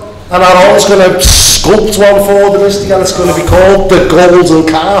God, and Aaron's going to sculpt one for them, isn't he? And it's going to be called the golden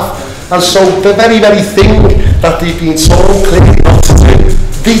calf. And so the very, very thing that they've been told clearly not to do,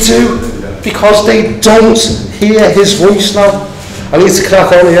 they do, because they don't hear his voice now. I need to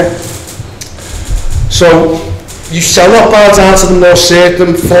crack on here. So, you shall not bow down to them nor serve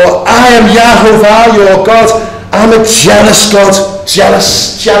them, for I am Yahovah your God. I'm a jealous God.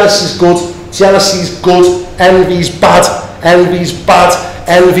 Jealous is good. Jealousy is good. Envy is bad.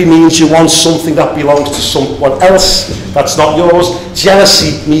 Envy means you want something that belongs to someone else that's not yours.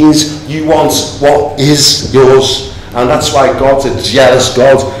 Jealousy means you want what is yours. And that's why God's a jealous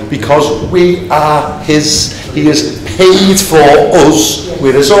God, because we are his. He has paid for us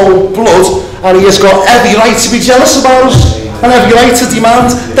with his own blood, and he has got every right to be jealous about us, and every right to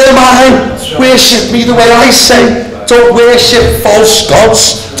demand, they're mine, worship me the way I say. Don't worship false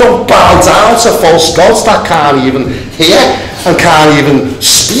gods. Don't bow down to false gods that can't even hear and can't even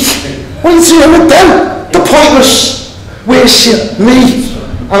speak. What are you doing with them? They're pointless. Worship me,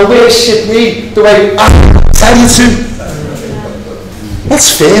 and worship me the way I tell you to. That's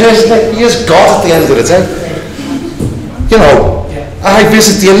fair, isn't it? He is God at the end of the day. You know, I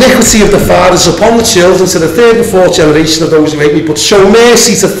visit the iniquity of the fathers upon the children to the third and fourth generation of those who hate me, but show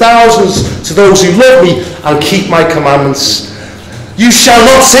mercy to thousands to those who love me and keep my commandments. You shall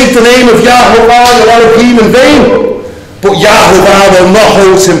not take the name of Yahovah your Elohim in vain, but Yahovah will not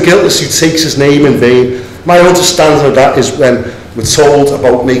hold him guiltless who takes his name in vain. My understanding of that is when we're told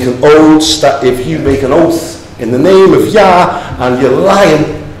about making oaths, that if you make an oath in the name of Yah and you're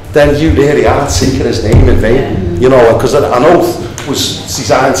lying, then you really are taking his name in vain. You know, because an oath was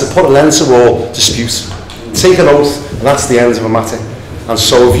designed to put an end to all dispute. Take an oath, and that's the end of a matter. And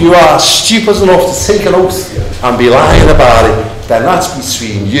so if you are stupid enough to take an oath and be lying about it, then that's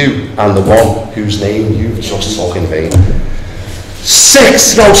between you and the one whose name you've just took in vain.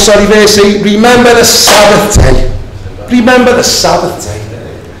 Verse 8, remember the Sabbath day. Remember the Sabbath day.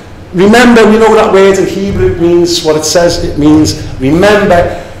 Remember, we know that word in Hebrew means what it says. It means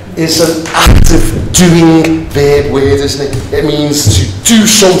remember is an active doing verb word, isn't it? It means to do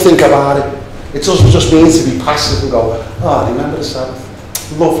something about it. It doesn't just mean to be passive and go, oh, remember the Sabbath.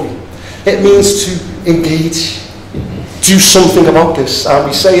 Lovely. It means to engage. Do something about this. And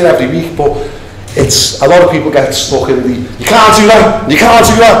we say it every week, but it's a lot of people get stuck in the, you can't do that, you can't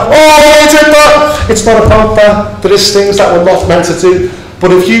do that, oh, I did that. It's not about that. There is things that we're not meant to do.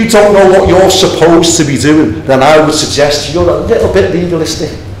 But if you don't know what you're supposed to be doing, then I would suggest you're a little bit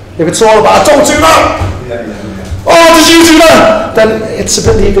legalistic. If it's all about, don't do that, oh, did you do that? Then it's a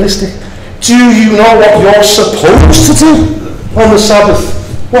bit legalistic. Do you know what you're supposed to do on the Sabbath?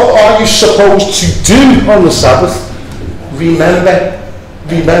 What are you supposed to do on the Sabbath? Remember,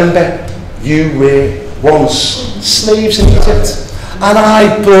 you were once slaves in Egypt, and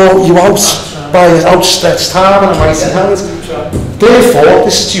I brought you out by an outstretched arm and a mighty hand. Therefore,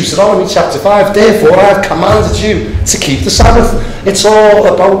 this is Deuteronomy chapter 5, therefore I have commanded you to keep the Sabbath. It's all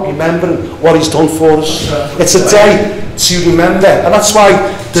about remembering what he's done for us. It's a day to remember, and that's why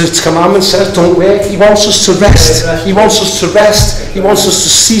the commandment says don't work. He wants us to rest. He wants us to rest. He wants us to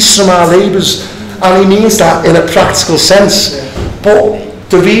cease from our labours, and he means that in a practical sense. But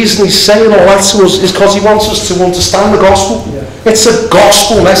the reason he's saying all that to us is because he wants us to understand the gospel. It's a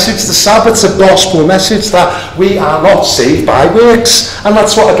gospel message. The Sabbath's a gospel message that we are not saved by works. And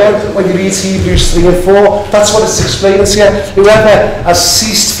that's what, again, when you read Hebrews 3 and 4, that's what it's explaining to you. Whoever has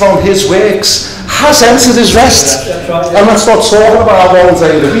ceased from his works has entered his rest. And that's not talking about one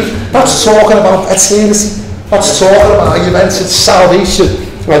day of the week. That's talking about eternity. That's talking about you've entered salvation.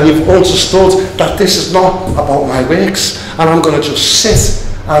 When you've understood that this is not about my works, and I'm going to just sit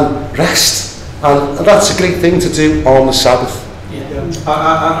and rest. And that's a great thing to do on the Sabbath.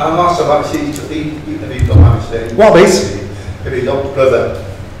 I'm also actually, if you don't mind me saying, what, mate? If you don't, brother.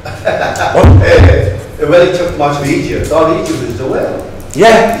 What? When he took much of Egypt, all Egypt was the whale.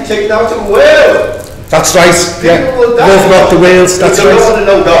 Yeah. He took it out to the whale. That's right. Yeah. Love not the whales. That's right. You don't want to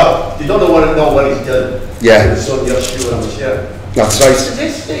know God. You don't want to know what he's done. Yeah. His son Yeshua and Mashiach. That's right.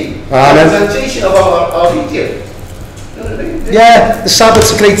 It's a Amen. of our Egypt. You know what I mean? Yeah, the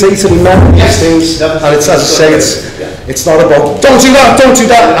Sabbath's a great day to remember these things, and it's, as I say, it's not about don't do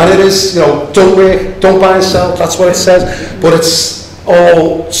that, and it is, you know, don't work, don't buy and sell. That's what it says, but it's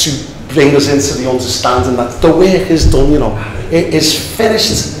all to bring us into the understanding that the work is done. You know, it is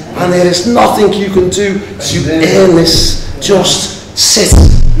finished, and there is nothing you can do to earn this. Just sit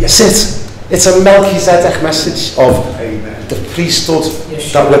It's a Melchizedek message of the priesthood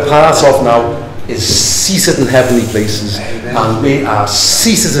that we're part of now is seated in heavenly places, and we are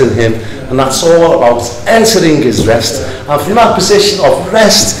seated in him, and that's all about entering his rest. And from that position of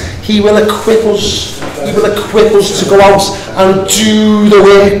rest, he will equip us. He will equip us to go out and do the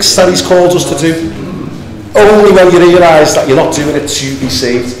works that he's called us to do. Only when you realise that you're not doing it to be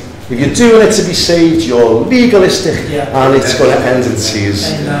saved. If you're doing it to be saved, you're legalistic, and it's going to end in tears.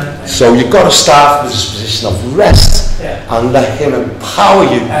 So you've got to start with this position of rest, and let him empower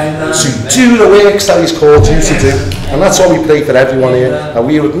you to do the works that he's called you to do. And that's what we pray for everyone here, that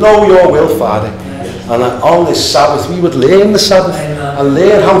we would know your will, Father, and that on this Sabbath we would learn the Sabbath and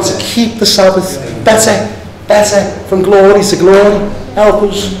learn how to keep the Sabbath better, from glory to glory. Help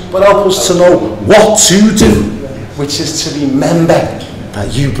us to know what to do, which is to remember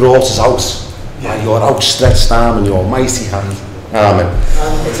that you brought us out by your outstretched arm and your mighty hand. Amen.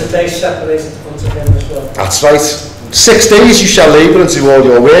 And it's a day separated unto him as well. That's right. 6 days you shall labour and do all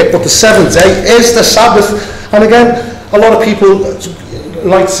your work, but the seventh day is the Sabbath. And again, a lot of people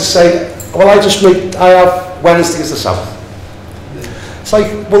like to say, well, I have Wednesday as the Sabbath. It's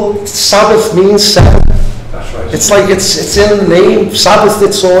like, well, Sabbath means seven. That's right. It's like it's in the name. Sabbath,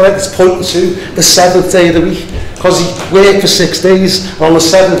 it's alright, it's pointing to the seventh day of the week. Because he worked for 6 days, and on the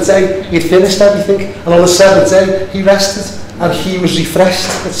seventh day he'd finished everything, and on the seventh day he rested, and he was refreshed,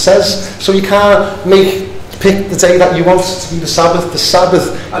 it says. So you can't pick the day that you want to be the Sabbath. The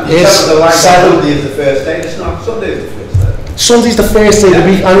Sabbath is Sunday Sunday. is the first day, it's not Sunday is the first day. Sunday's the first day of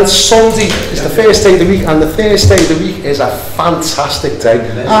the week, and it's Sunday is the first day of the week, and the first day of the week is a fantastic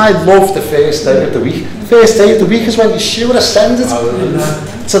day. I love the first day of the week. The first day of the week is when Yeshua ascended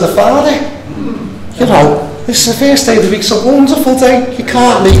to the Father. You know, this is the first day of the week. It's a wonderful day. You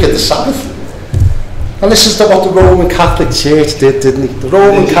can't make it the Sabbath. And this is what the Roman Catholic Church did, didn't it? The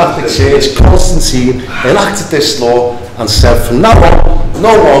Roman Catholic Church, Constantine, enacted this law and said, from now on,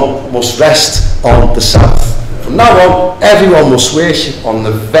 no one must rest on the Sabbath. From now on, everyone must worship on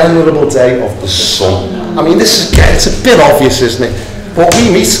the venerable day of the sun. I mean, it's a bit obvious, isn't it? But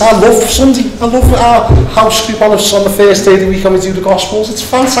we meet. I love Sunday. I love our house group on the first day of the week and we do the Gospels. It's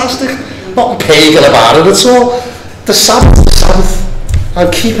fantastic. Not pagan about it at all. The Sabbath,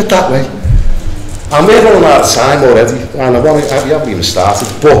 and keep it that way. And we're running out of time already, and we haven't even started,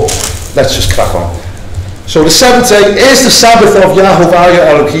 but let's just crack on. So the seventh day is the Sabbath of Yahovah your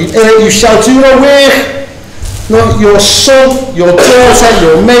Elohim. You shall do no work. Not your son, your daughter,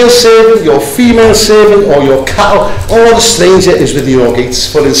 your male servant, your female servant, or your cattle, or the stranger is within your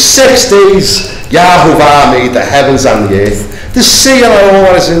gates. For in 6 days Yahovah made the heavens and the earth, the sea and all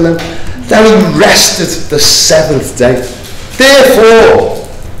that is in them. Then he rested the seventh day. Therefore,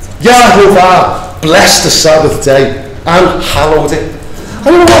 Yahovah blessed the Sabbath day and hallowed it. And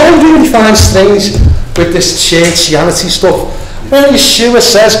you know what I really find strange with this churchianity stuff? When Yeshua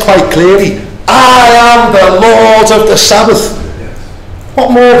says quite clearly, I am the Lord of the Sabbath.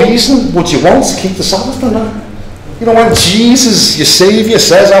 What more reason would you want to keep the Sabbath than that? You know, when Jesus, your Saviour,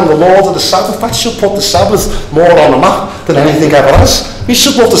 says, I'm the Lord of the Sabbath, that should put the Sabbath more on the map than anything ever has. We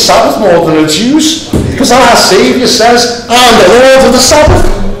should love the Sabbath more than the Jews. Because our Saviour says, I'm the Lord of the Sabbath.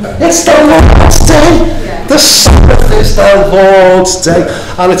 It's the Lord's day. The Sabbath is the Lord's day.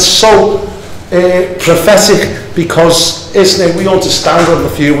 And it's so prophetic because, isn't it, we understand on the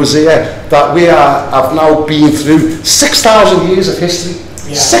few was here that we have now been through 6,000 years of history.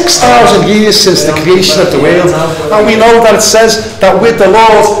 6,000 years since the creation of the world, and we know that it says that with the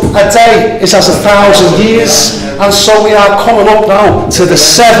Lord a day is as 1,000 years, and so we are coming up now to the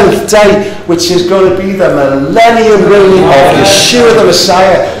seventh day, which is going to be the millennium reign of Yeshua the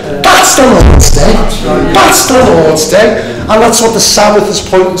Messiah. That's the Lord's day. That's the Lord's day, and that's what the Sabbath is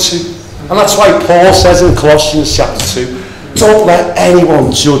pointing to. And that's why Paul says in Colossians chapter 2, don't let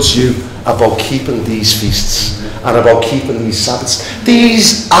anyone judge you about keeping these feasts and about keeping these Sabbaths.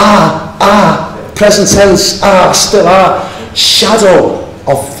 These are present tense, still are shadow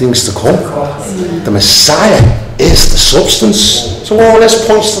of things to come. The Messiah is the substance. So all this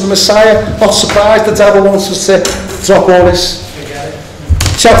points to the Messiah. Not surprised the devil wants us to drop all this.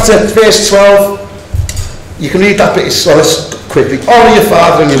 Verse 12. You can read that bit quickly. Honour your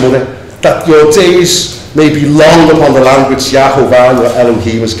father and your mother, that your days may be long upon the land which Yahovah your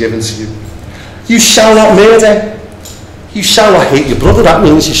Elohim has given to you. You shall not murder. You shall not hate your brother. That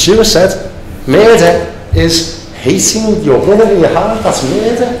means Yeshua said murder is hating your brother in your heart. That's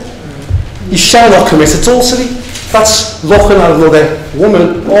murder. You shall not commit adultery. That's looking at another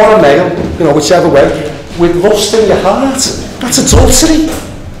woman or a male, whichever way, with lust in your heart. That's adultery.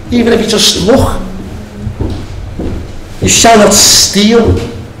 Even if you just look. You shall not steal.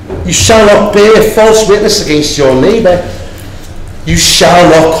 You shall not bear false witness against your neighbour. You shall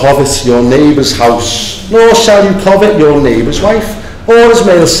not covet your neighbour's house, nor shall you covet your neighbour's wife, or his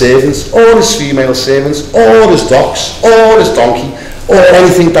male servants, or his female servants, or his ox, or his donkey, or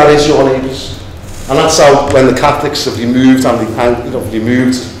anything that is your neighbour's. And that's how, when the Catholics have removed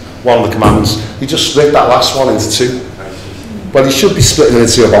removed one of the commandments, they just split that last one into two. Well, you should be splitting it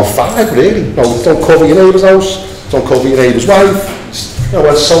into about 5, really. No, don't cover your neighbour's house, don't cover your neighbour's wife,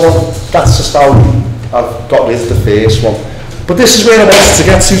 and so on. That's just how I've got rid of the first one. But this is where I wanted to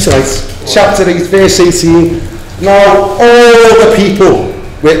get to tonight. Chapter 8, verse 18. Now, all the people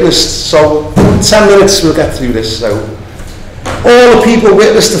witnessed, so 10 minutes we'll get through this. So, all the people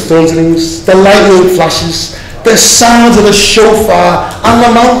witnessed the thunderings, the lightning flashes, the sound of the shofar, and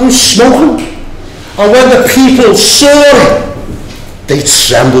the mountain smoking. And when the people saw it, they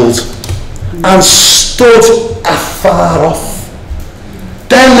trembled and stood afar off.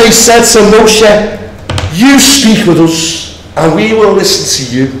 Then they said to Moshe, you speak with us, and we will listen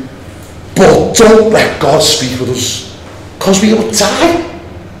to you. But don't let God speak with us, because we will die.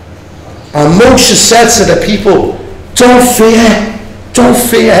 And Moshe said to the people, don't fear,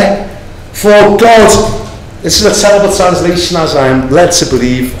 for God, this is a terrible translation as I am led to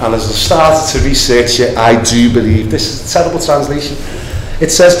believe, and as I started to research it, I do believe. This is a terrible translation. It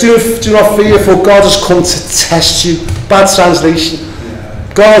says, do not fear, for God has come to test you. Bad translation.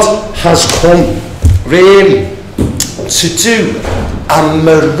 God has come, really, to do a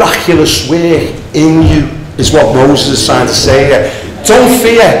miraculous work in you, is what Moses is trying to say here. Don't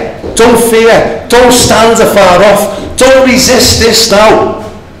fear, don't stand afar off, don't resist this now.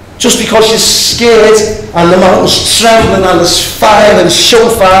 Just because you're scared and the mountain's trembling and there's fire and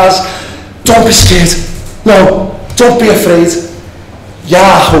shofars, don't be scared. No, don't be afraid.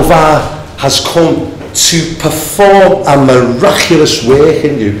 Yahovah has come to perform a miraculous work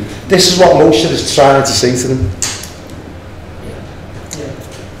in you. This is what Moshe is trying to say to them.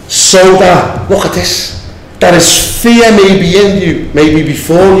 So that, look at this, that his fear may be in you, may be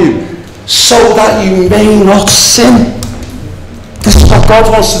before you, so that you may not sin. This is what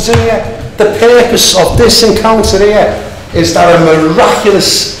God wants to do here. The purpose of this encounter here is that a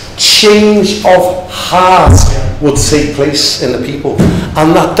miraculous change of heart would take place in the people,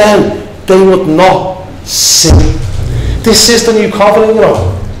 and that then they would not sin. This is the new covenant, you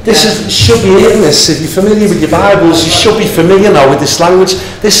know. This is, should be hearing this. If you're familiar with your Bibles, you should be familiar now with this language.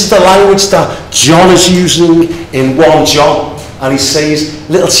 This is the language that John is using in 1 John. And he says,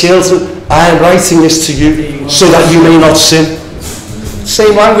 little children, I am writing this to you so that you may not sin.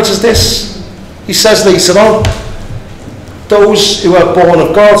 Same language as this. He says later on, those who are born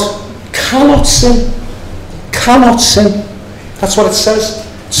of God cannot sin. Cannot sin. That's what it says.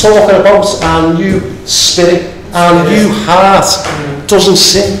 Talking about our new spirit, our new heart. Doesn't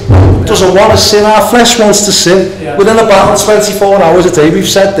sin, doesn't want to sin. Our flesh wants to sin. Within about 24 hours a day, we've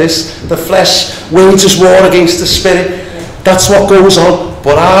said this, the flesh wages war against the spirit. That's what goes on.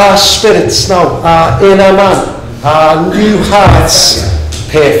 But our spirits now, our inner man, our new hearts,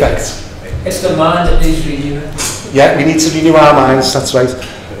 perfect. It's the mind that needs renewing. Yeah, we need to renew our minds, that's right.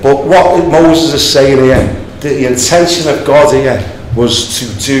 But what Moses is saying here, the intention of God here was to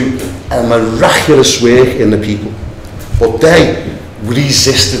do a miraculous work in the people. But they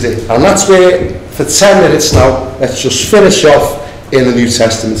resisted it. And that's where, for 10 minutes now, let's just finish off in the New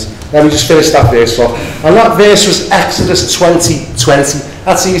Testament. Let me just finish that verse off. And that verse was Exodus 20:20.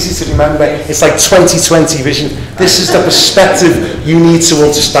 That's easy to remember. It's like 20/20 vision. This is the perspective you need to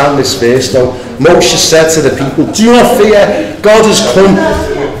understand this verse though. Moshe said to the people, do not fear, God has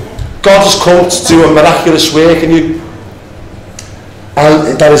come to do a miraculous work in you.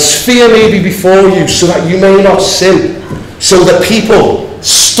 And that his fear may be before you, so that you may not sin. So the people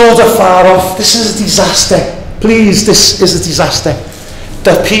stood afar off. This is a disaster. Please, this is a disaster.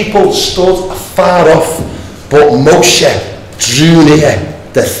 The people stood afar off, but Moshe drew near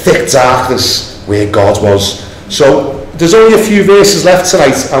the thick darkness where God was. So there's only a few verses left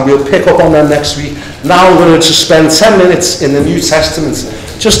tonight, and we'll pick up on them next week. Now I'm going to just spend 10 minutes in the New Testament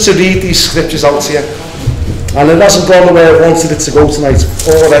just to read these scriptures out to you. And it hasn't gone the way I wanted it to go tonight.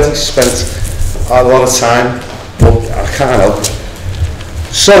 Already spent a lot of time, but I can't help it.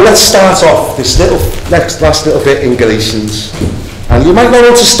 So let's start off this last little bit in Galatians. And you might not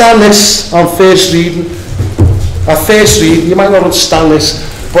understand this on first reading. At first reading, you might not understand this,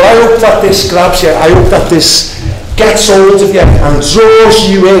 but I hope that this grabs you. I hope that this gets hold of you and draws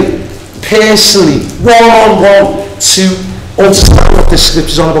you in personally, one-on-one, to understand what this scripture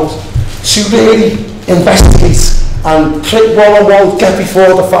is on about. To really investigate and pray one-on-one, get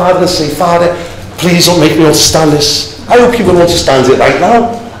before the Father and say, Father, please don't make me understand this. I hope you will understand it right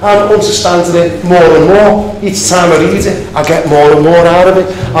now. I'm understanding it more and more. Each time I read it, I get more and more out of it.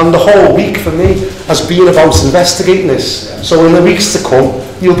 And the whole week for me has been about investigating this. So in the weeks to come,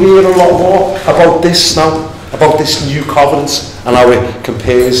 you'll be hearing a lot more about this now, about this new covenant and how it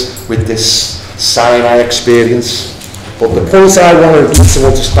compares with this Sinai experience. But the point I want you to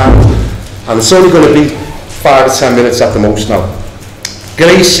understand, and it's only going to be 5 or 10 minutes at the most now.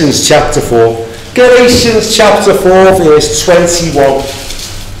 Galatians chapter 4. Galatians chapter 4 verse 21.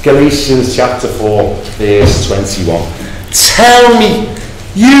 Galatians chapter 4 verse 21. Tell me,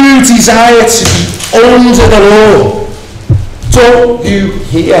 you desire to be under the law. Don't you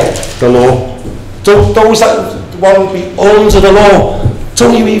hear the law? Those that want to be under the law,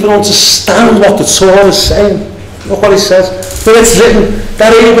 don't you even understand what the Torah is saying? Look what it says. For it's written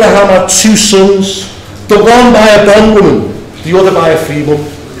that Abraham had 2 sons, the one by a bondwoman, the other by a free woman.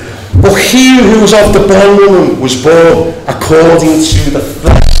 But he who was of the bondwoman was born according to the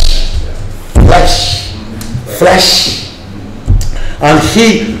flesh, and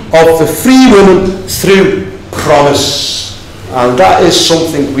he of the free woman through promise. And that is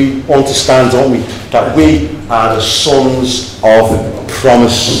something we understand, don't we? That we are the sons of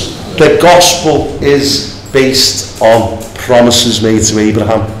promise. The gospel is based on promises made to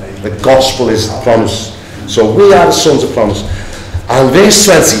Abraham. The gospel is the promise. So we are the sons of promise. And verse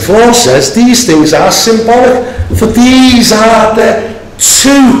 24 says, these things are symbolic, for these are the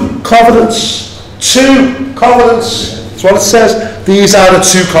 2 covenants. 2 covenants. That's what it says. These are the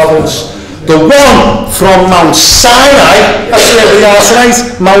 2 covenants. The one from Mount Sinai, that's where we are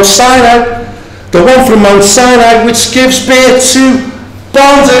tonight, Mount Sinai. The one from Mount Sinai which gives birth to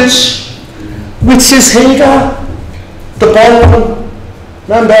bondage, which is Hagar, the bondwoman.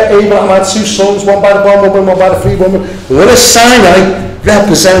 Remember, Abraham had 2 sons, one by the bondwoman, one by the free woman. Well, this Sinai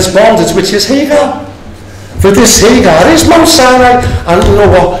represents bondage, which is Hagar. For this Hagar is Mount Sinai. And you know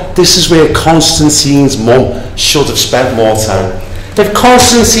what? This is where Constantine's mum should have spent more time. If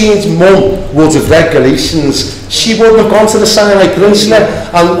Constantine's mum would have read Galatians, she wouldn't have gone to the Sinai Peninsula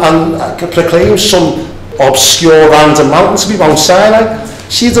and proclaimed some obscure random mountain to be Mount Sinai.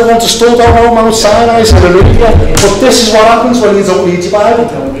 She'd have understood how Mount Sinai is in Arabia. But this is what happens when you don't read your Bible.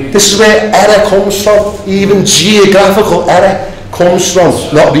 This is where error comes from. Even geographical error comes from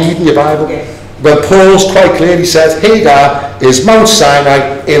not reading your Bible. When Paul's quite clearly says Hagar is Mount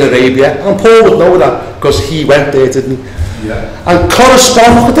Sinai in Arabia, and Paul would know that because he went there, didn't he? Yeah. And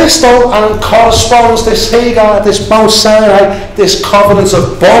corresponds with this though, and corresponds this Hagar, this Mount Sinai, this covenant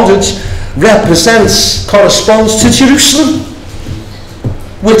of bondage corresponds to Jerusalem,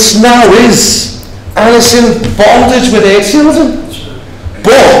 which now is, and is in bondage with her children.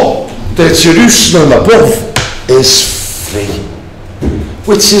 But the Jerusalem above is free,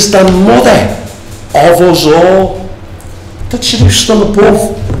 which is the mother of us all. The Jerusalem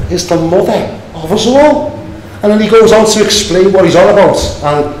above is the mother of us all. And then he goes on to explain what he's on about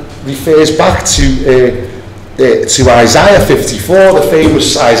and refers back to Isaiah 54, the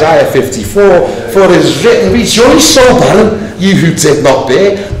famous Isaiah 54. For it is written, rejoice, O barren, you who did not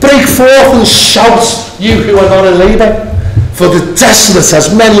bear. Break forth and shout, you who are not in labour. For the desolate has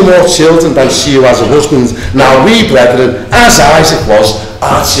many more children than she who has a husband. Now we, brethren, as Isaac was,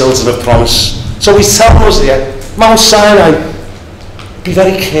 are children of promise. So he's telling us here, Mount Sinai, be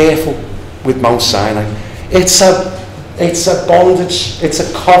very careful with Mount Sinai. It's a bondage, it's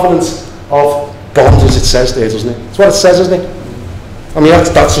a covenant of bondage, it says there, doesn't it? That's what it says, isn't it? I mean,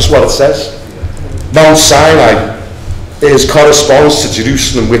 that's just what it says. Mount Sinai corresponds to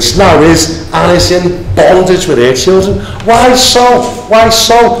Jerusalem, which now is and is in bondage with her children. Why so? Why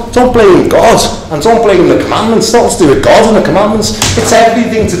so? Don't blame God and don't blame the commandments. Not to do with God and the commandments. It's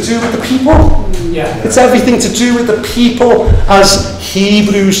everything to do with the people. Yeah. It's everything to do with the people, as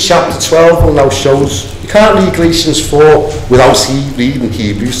Hebrews chapter 12 will now shows. You can't read Galatians 4 without reading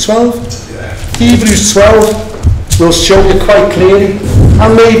Hebrews 12. Yeah. Hebrews 12 will show you quite clearly,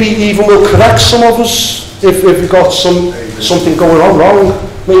 and maybe even will correct some of us if we've got something going on wrong.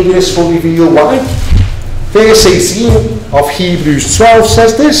 Maybe this will reveal why. Verse 18 of Hebrews 12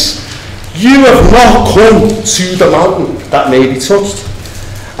 says this: you have not come to the mountain that may be touched,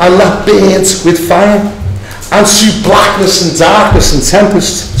 and that burns with fire, and to blackness and darkness and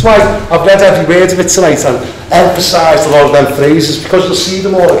tempest. That's why I've read every word of it tonight and emphasised a lot of them phrases, because you'll see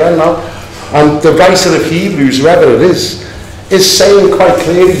them all again now. And the writer of Hebrews, whoever it is saying quite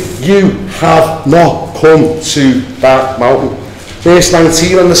clearly, you have not come to that mountain. Verse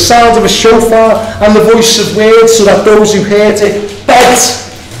 19, and the sound of a shofar and the voice of words, so that those who heard it begged.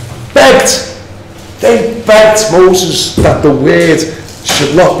 They begged Moses that the word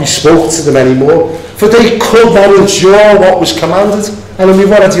should not be spoken to them anymore, for they could not endure what was commanded. And then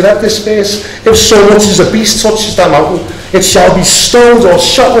we've already read this verse. If so much as a beast touches that mountain, it shall be stoned or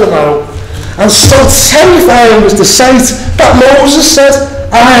shot with an arrow. And so terrifying was the sight that Moses said,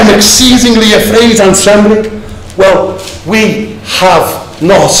 I am exceedingly afraid and trembling. Well, we have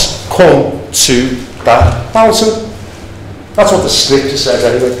not come to that mountain. That's what the scripture says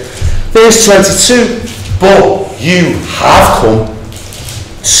anyway. Verse 22, but you have come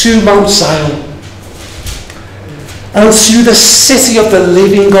to Mount Zion and to the city of the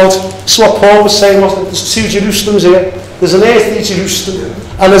living God. So what Paul was saying was that there's two Jerusalems here. There's an earthly Jerusalem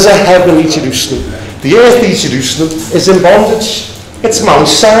and there's a heavenly Jerusalem. The earthly Jerusalem is in bondage. It's Mount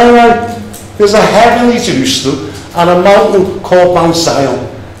Sinai. There's a heavenly Jerusalem and a mountain called Mount Zion.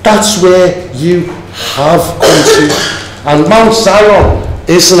 That's where you have come to. And Mount Zion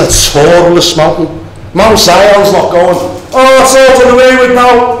isn't a tourist mountain. Mount Zion's not going, oh, it's all done away with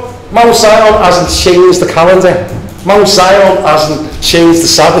now. Mount Zion hasn't changed the calendar. Mount Zion hasn't changed the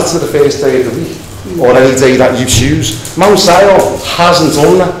Sabbath to the first day of the week, or any day that you choose. Mount Zion hasn't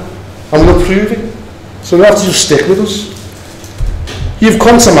done that, and we'll prove it. So you have to just stick with us. You've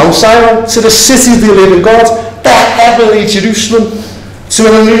come to Mount Zion, to the city of the living God, the heavenly Jerusalem, to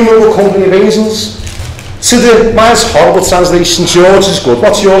an innumerable company of angels, to the, mine's horrible translation, George is good.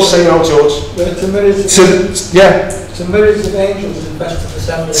 What's yours saying now, George? To myriads of angels in festive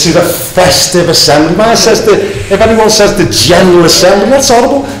assembly. To the festive assembly. Mine says if anyone says the general assembly, that's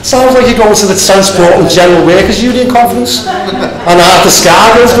horrible. Sounds like you're going to the Transport and General Workers Union conference. And Arthur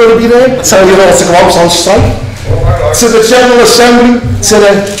Scargill's going to be there, telling you all to go out on strike. To the general assembly, to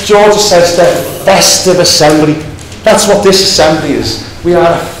the, George says the festive assembly. That's what this assembly is. We are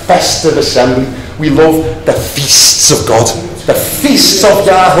a festive assembly. We love the feasts of God, the feasts of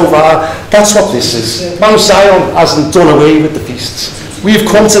Yahovah. That's what this is. Mount Zion hasn't done away with the feasts. We've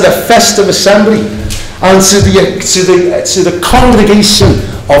come to the festive assembly and to the congregation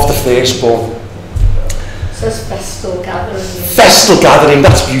of the firstborn. It says festal gathering. Festal gathering,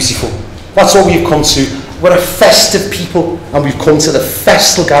 that's beautiful. That's what we've come to. We're a festive people, and we've come to the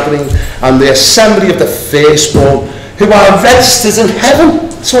festal gathering and the assembly of the firstborn, who are registered in heaven.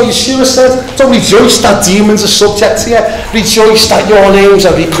 That's what Yeshua said. Don't rejoice that demons are subject to you. Rejoice that your names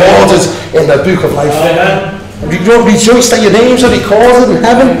are recorded in the book of life. Rejoice that your names are recorded in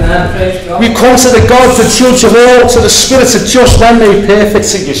heaven. We come to the God, the judge of all, to the Spirit of just men made perfect,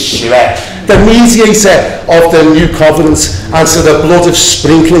 to Yeshua, the mediator of the new covenant, and to the blood of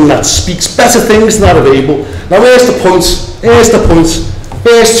sprinkling that speaks better things than that of Abel. Now here's the point. Here's the point.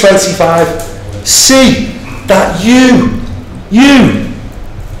 Verse 25. See that you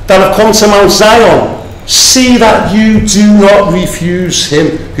that have come to Mount Zion, see that you do not refuse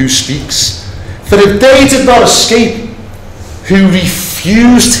him who speaks. For if they did not escape who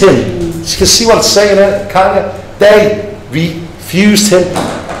refused him, you can see what it's saying there, can't you? They refused him.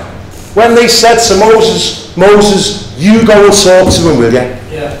 When they said to Moses, you go and talk to him, will you?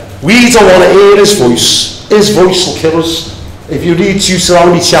 Yeah. We don't want to hear his voice. His voice will kill us. If you read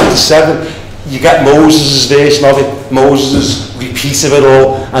Deuteronomy chapter 7, you get Moses' version of it, Moses' repeat of it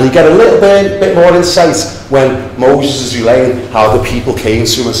all, and you get a little bit more insight when Moses is relaying how the people came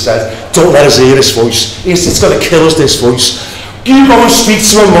to him and said, don't let us hear this voice, it's going to kill us, this voice. You go and speak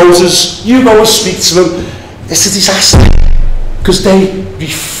to him, Moses, you go and speak to him. It's a disaster, because they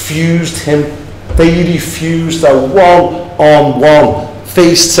refused him. They refused a one-on-one,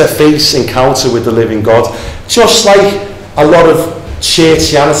 face-to-face encounter with the living God, just like a lot of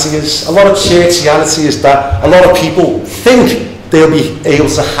churchianity is. A lot of churchianity is that a lot of people think they'll be able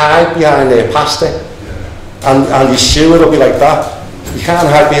to hide behind their pastor, and Yeshua will be like that. You can't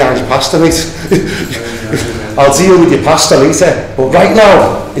hide behind your pastor, mate. I'll deal with your pastor later, but right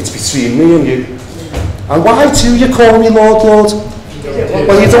now it's between me and you. And why do you call me Lord, Lord?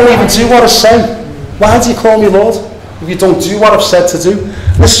 Well, you don't even do what I say. Why do you call me Lord if you don't do what I've said to do?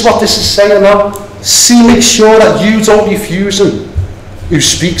 This is what this is saying now. See, make sure that you don't refuse him who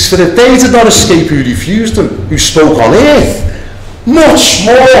speaks, for if they did not escape who refused him, who spoke on earth, much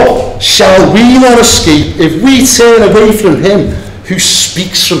more shall we not escape if we turn away from him who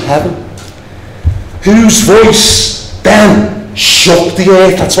speaks from heaven, whose voice then shook the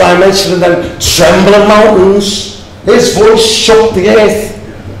earth. That's why I mentioned them trembling mountains. His voice shook the earth.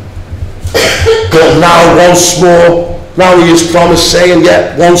 But now once more, now he has promised, saying,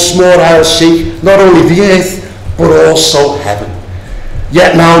 yet once more I'll shake not only the earth, but also heaven.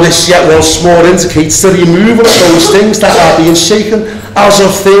 Yet now this yet once more indicates the removal of those things that are being shaken, as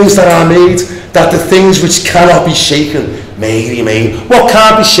of things that are made, that the things which cannot be shaken may remain. What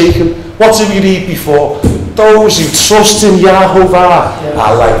can't be shaken? What did we read before? Those who trust in Yahovah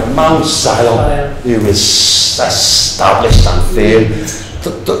are like Mount Zion, who is established and firm.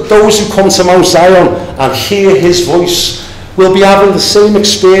 Those who come to Mount Zion and hear his voice will be having the same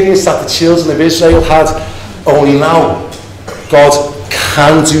experience that the children of Israel had, only now God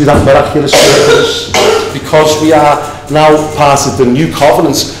can do that miraculous work for us because we are now part of the new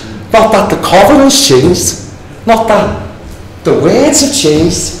covenant. Not that the covenant's changed, not that the words have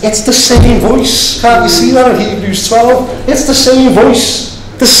changed, it's the same voice. Can't you see that in Hebrews 12? It's the same voice.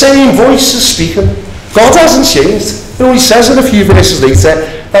 The same voice is speaking. God hasn't changed. It only says in a few verses later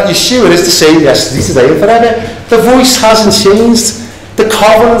that Yeshua is the same yesterday, today and forever. The voice hasn't changed. The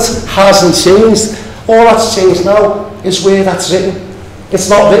covenant hasn't changed. All that's changed now is where that's written. It's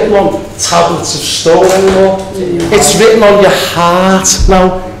not written on tablets of stone anymore. It's written on your heart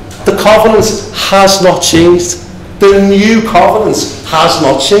now. The covenant has not changed. The new covenant has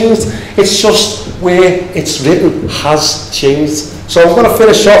not changed. It's just where it's written has changed. So I'm going to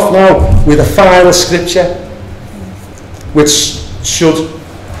finish off now with a final scripture, which should...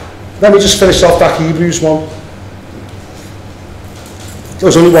 Let me just finish off that Hebrews one.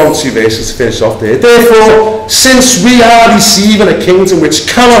 There's only 1-2 verses to finish off there. Therefore, since we are receiving a kingdom which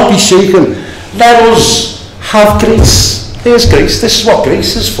cannot be shaken, let us have grace. There's grace. This is what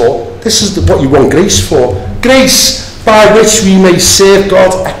grace is for. This is what you want grace for. Grace by which we may serve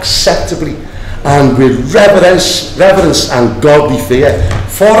God acceptably and with reverence and godly fear.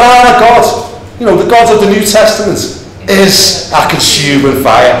 For our God, you know, the God of the New Testament, is a consuming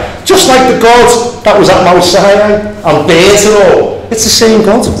fire. Just like the God that was at Mount Sinai and burnt it all. It's the same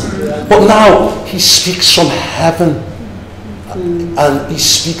God. But now he speaks from heaven. And he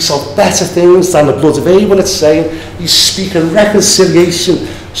speaks of better things than the blood of Abel, it's saying. He's speaking reconciliation.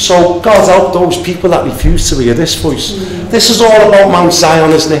 So God help those people that refuse to hear this voice. This is all about Mount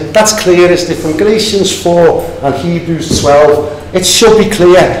Zion, isn't it? That's clear, isn't it? From Galatians 4 and Hebrews 12. It should be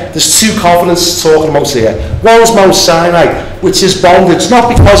clear. There's two covenants talking about here. One's Mount Sinai, which is bondage, not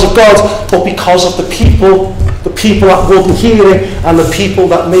because of God, but because of the people that wouldn't hear it, and the people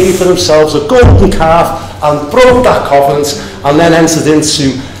that made for themselves a golden calf and broke that covenant and then entered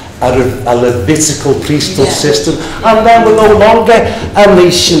into a Levitical priesthood system. And then we're no longer a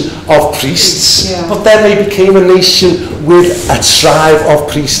nation of priests, but then they became a nation with a tribe of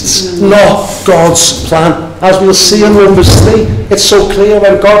priests. Not God's plan. As we'll see in Numbers 3, it's so clear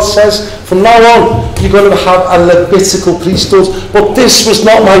when God says, from now on, you're going to have a Levitical priesthood. But this was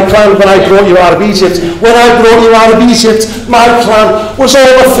not my plan when I brought you out of Egypt. When I brought you out of Egypt, my plan was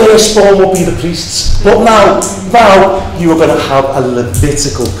all the firstborn would be the priests. But now you are going to have a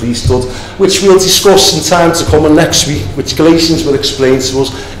Levitical priesthood, which we'll discuss in time to come, and next week, which Galatians will explain to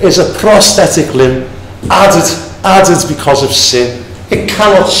us, is a prosthetic limb added because of sin. It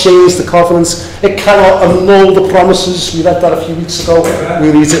cannot change the covenants. It cannot annul the promises. We read that a few weeks ago.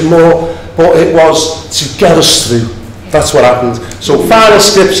 We read it more. But it was to get us through. That's what happened. So final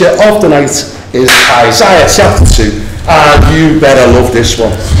scripture of the night is Isaiah chapter 2. And you better love this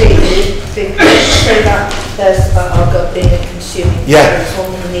one. Say that verse about our God being a consuming fire. It's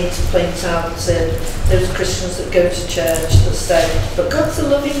one we need to point out to those Christians that go to church that say, but God's a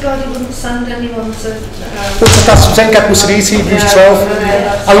loving God, he wouldn't send anyone to... That's what I'm getting to read, Hebrews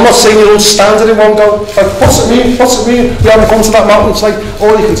 12. I'm not saying you understand it in one go. Like, what's it mean? What's it mean? We haven't come to that mountain. It's like,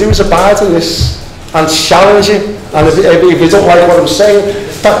 all you can do is abide in this and challenge it. And if you don't like what I'm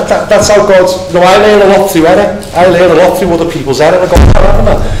saying, that's how God... You know, I learn a lot through error. I learn a lot through other people's error.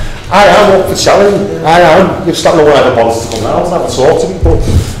 I am up for challenge. I am. You just don't know when I ever bother to come out and have a talk to me. But,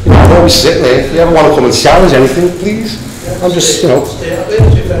 you know, I'm always sitting there. If you ever want to come and challenge anything, please. I'm just, you know. I've been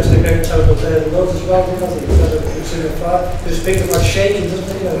to events that go total there the Lord as well, because he speaks about shaking,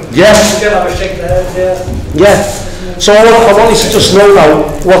 doesn't he? Yeah. Yeah. So I want you to just know now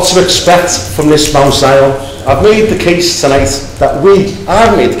what to expect from this Mount Zion. I've made the case tonight that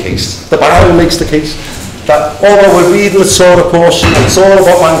I've made the case, the Bible makes the case, that although we're reading the Torah portion, it's all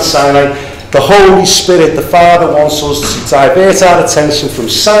about Mount Sinai, the Holy Spirit, the Father, wants us to divert our attention from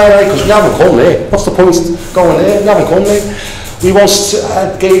Sinai, because we haven't come there. What's the point of going there? We haven't come there. We want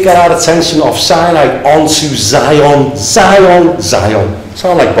to get our attention off Sinai onto Zion. Zion.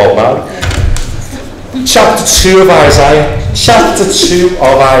 Sound like Bob Marley. Chapter 2 of Isaiah. Chapter 2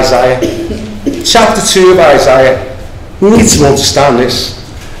 of Isaiah. Chapter 2 of Isaiah. We need to understand this.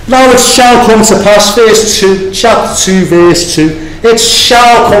 Now it shall come to pass, verse 2, chapter 2, verse 2, it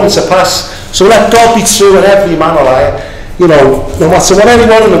shall come to pass. So let God be true and every man a liar. You know, no matter what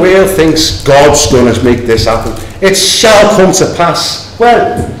anyone in the world thinks, God's going to make this happen. It shall come to pass.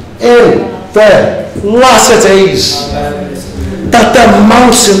 Well, in the latter days. that the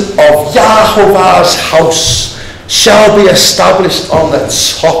mountain of Yahovah's house shall be established on the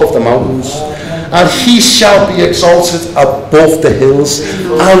top of the mountains, and he shall be exalted above the hills,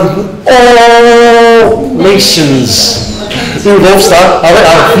 and all nations. Who loves that?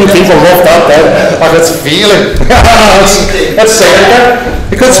 A few people love that then. I can feel it. Let's say it again.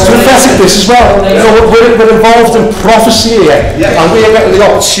 Because it's prophetic this as well. You know, we're involved in prophecy here, and we're getting the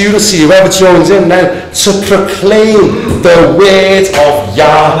opportunity, whoever joins in then, to proclaim the word of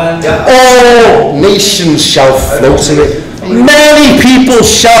Yah. All nations shall flow to it. Many people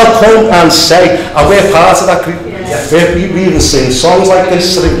shall come and say, and we're part of that group. We even sing songs like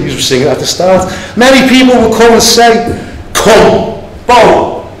this, I think you were singing at the start. Many people will come and say, come,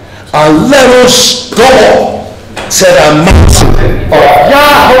 Bo, and let us go to the mountain of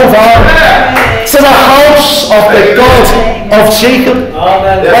Yahovah, to the house of the God of Jacob.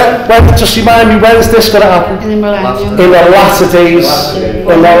 When, just remind me, when is this going to happen? In the millennium. In the latter days. In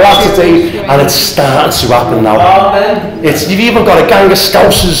the latter days. And it's starting to happen now. You've even got a gang of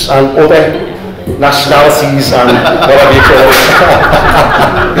Scousers and other nationalities and whatever you call it.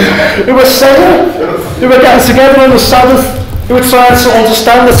 Who were saying, who were getting together on the Sabbath, who were trying to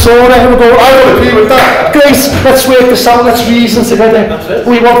understand the Torah, who were going, I don't agree with that. Great, let's work this out, let's reason together.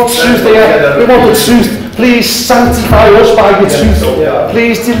 We want the truth here, we want the truth. Please sanctify us by your truth.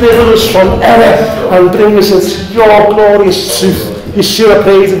 Please deliver us from error and bring us into your glorious truth. Yeshua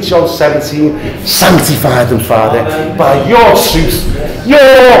prayed in John 17, sanctify them, Father, by your truth.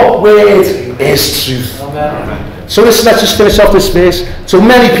 Your word is truth. So listen, let's just finish off this verse. So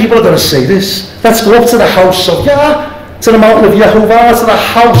many people are going to say this. Let's go up to the house of Yah, to the mountain of Yahovah, to the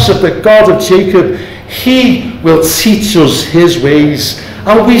house of the God of Jacob. He will teach us his ways,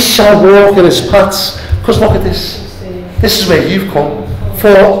 and we shall walk in his paths. Because look at this. This is where you've come.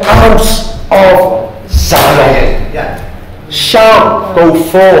 For out of Zion shall go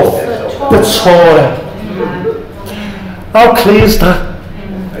forth the Torah. How clear is that?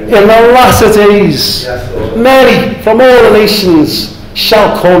 In the latter days, many from all the nations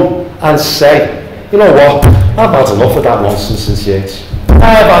shall come and say, you know what, I've had enough of that nonsense in church.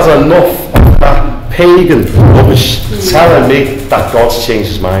 I've had enough of that pagan rubbish telling me that God's changed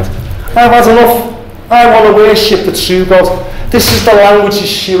his mind. I've had enough. I want to worship the true God. This is the language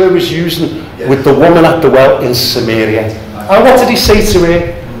Yeshua was using with the woman at the well in Samaria. And what did he say to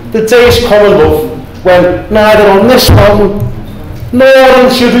her? The day is coming, love, when neither on this mountain nor in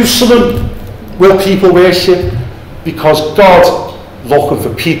Jerusalem will people worship, because God looking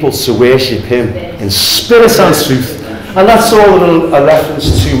for people to worship him in spirit and truth. And that's all a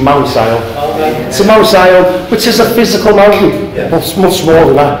reference to Mount Zion. To Mount Zion, which is a physical mountain, but much more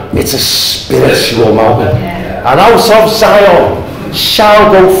than that, it's a spiritual mountain. And out of Zion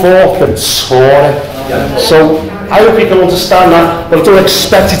shall go forth the Torah. So I hope you can understand that, but I don't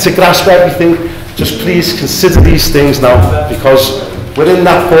expect you to grasp everything. Just please consider these things now, because we're in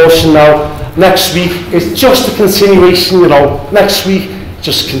that portion now. Next week is just a continuation, you know. Next week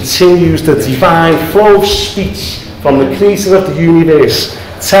just continues the divine flow of speech from the creator of the universe,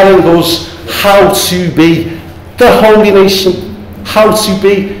 telling us how to be the holy nation, how to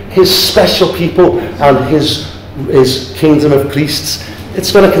be his special people and his kingdom of priests.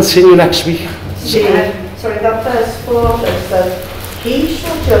 It's going to continue next week. Sorry, that verse 4 says, he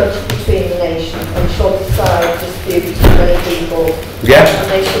shall judge between the nations and shall decide disputes between many people. Yeah.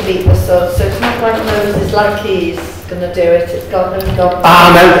 And they shall beat the sword. So it's not like Moses, like he's going to do it. It's God and God.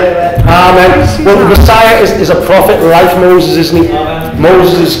 Amen. Do it. Amen. Well, the Messiah is a prophet like Moses, isn't he? Amen.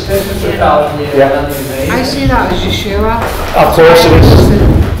 Moses is. Yeah. I see that as Yeshua. Of course it is.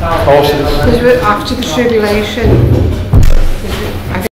 Of course it is. Because after the tribulation,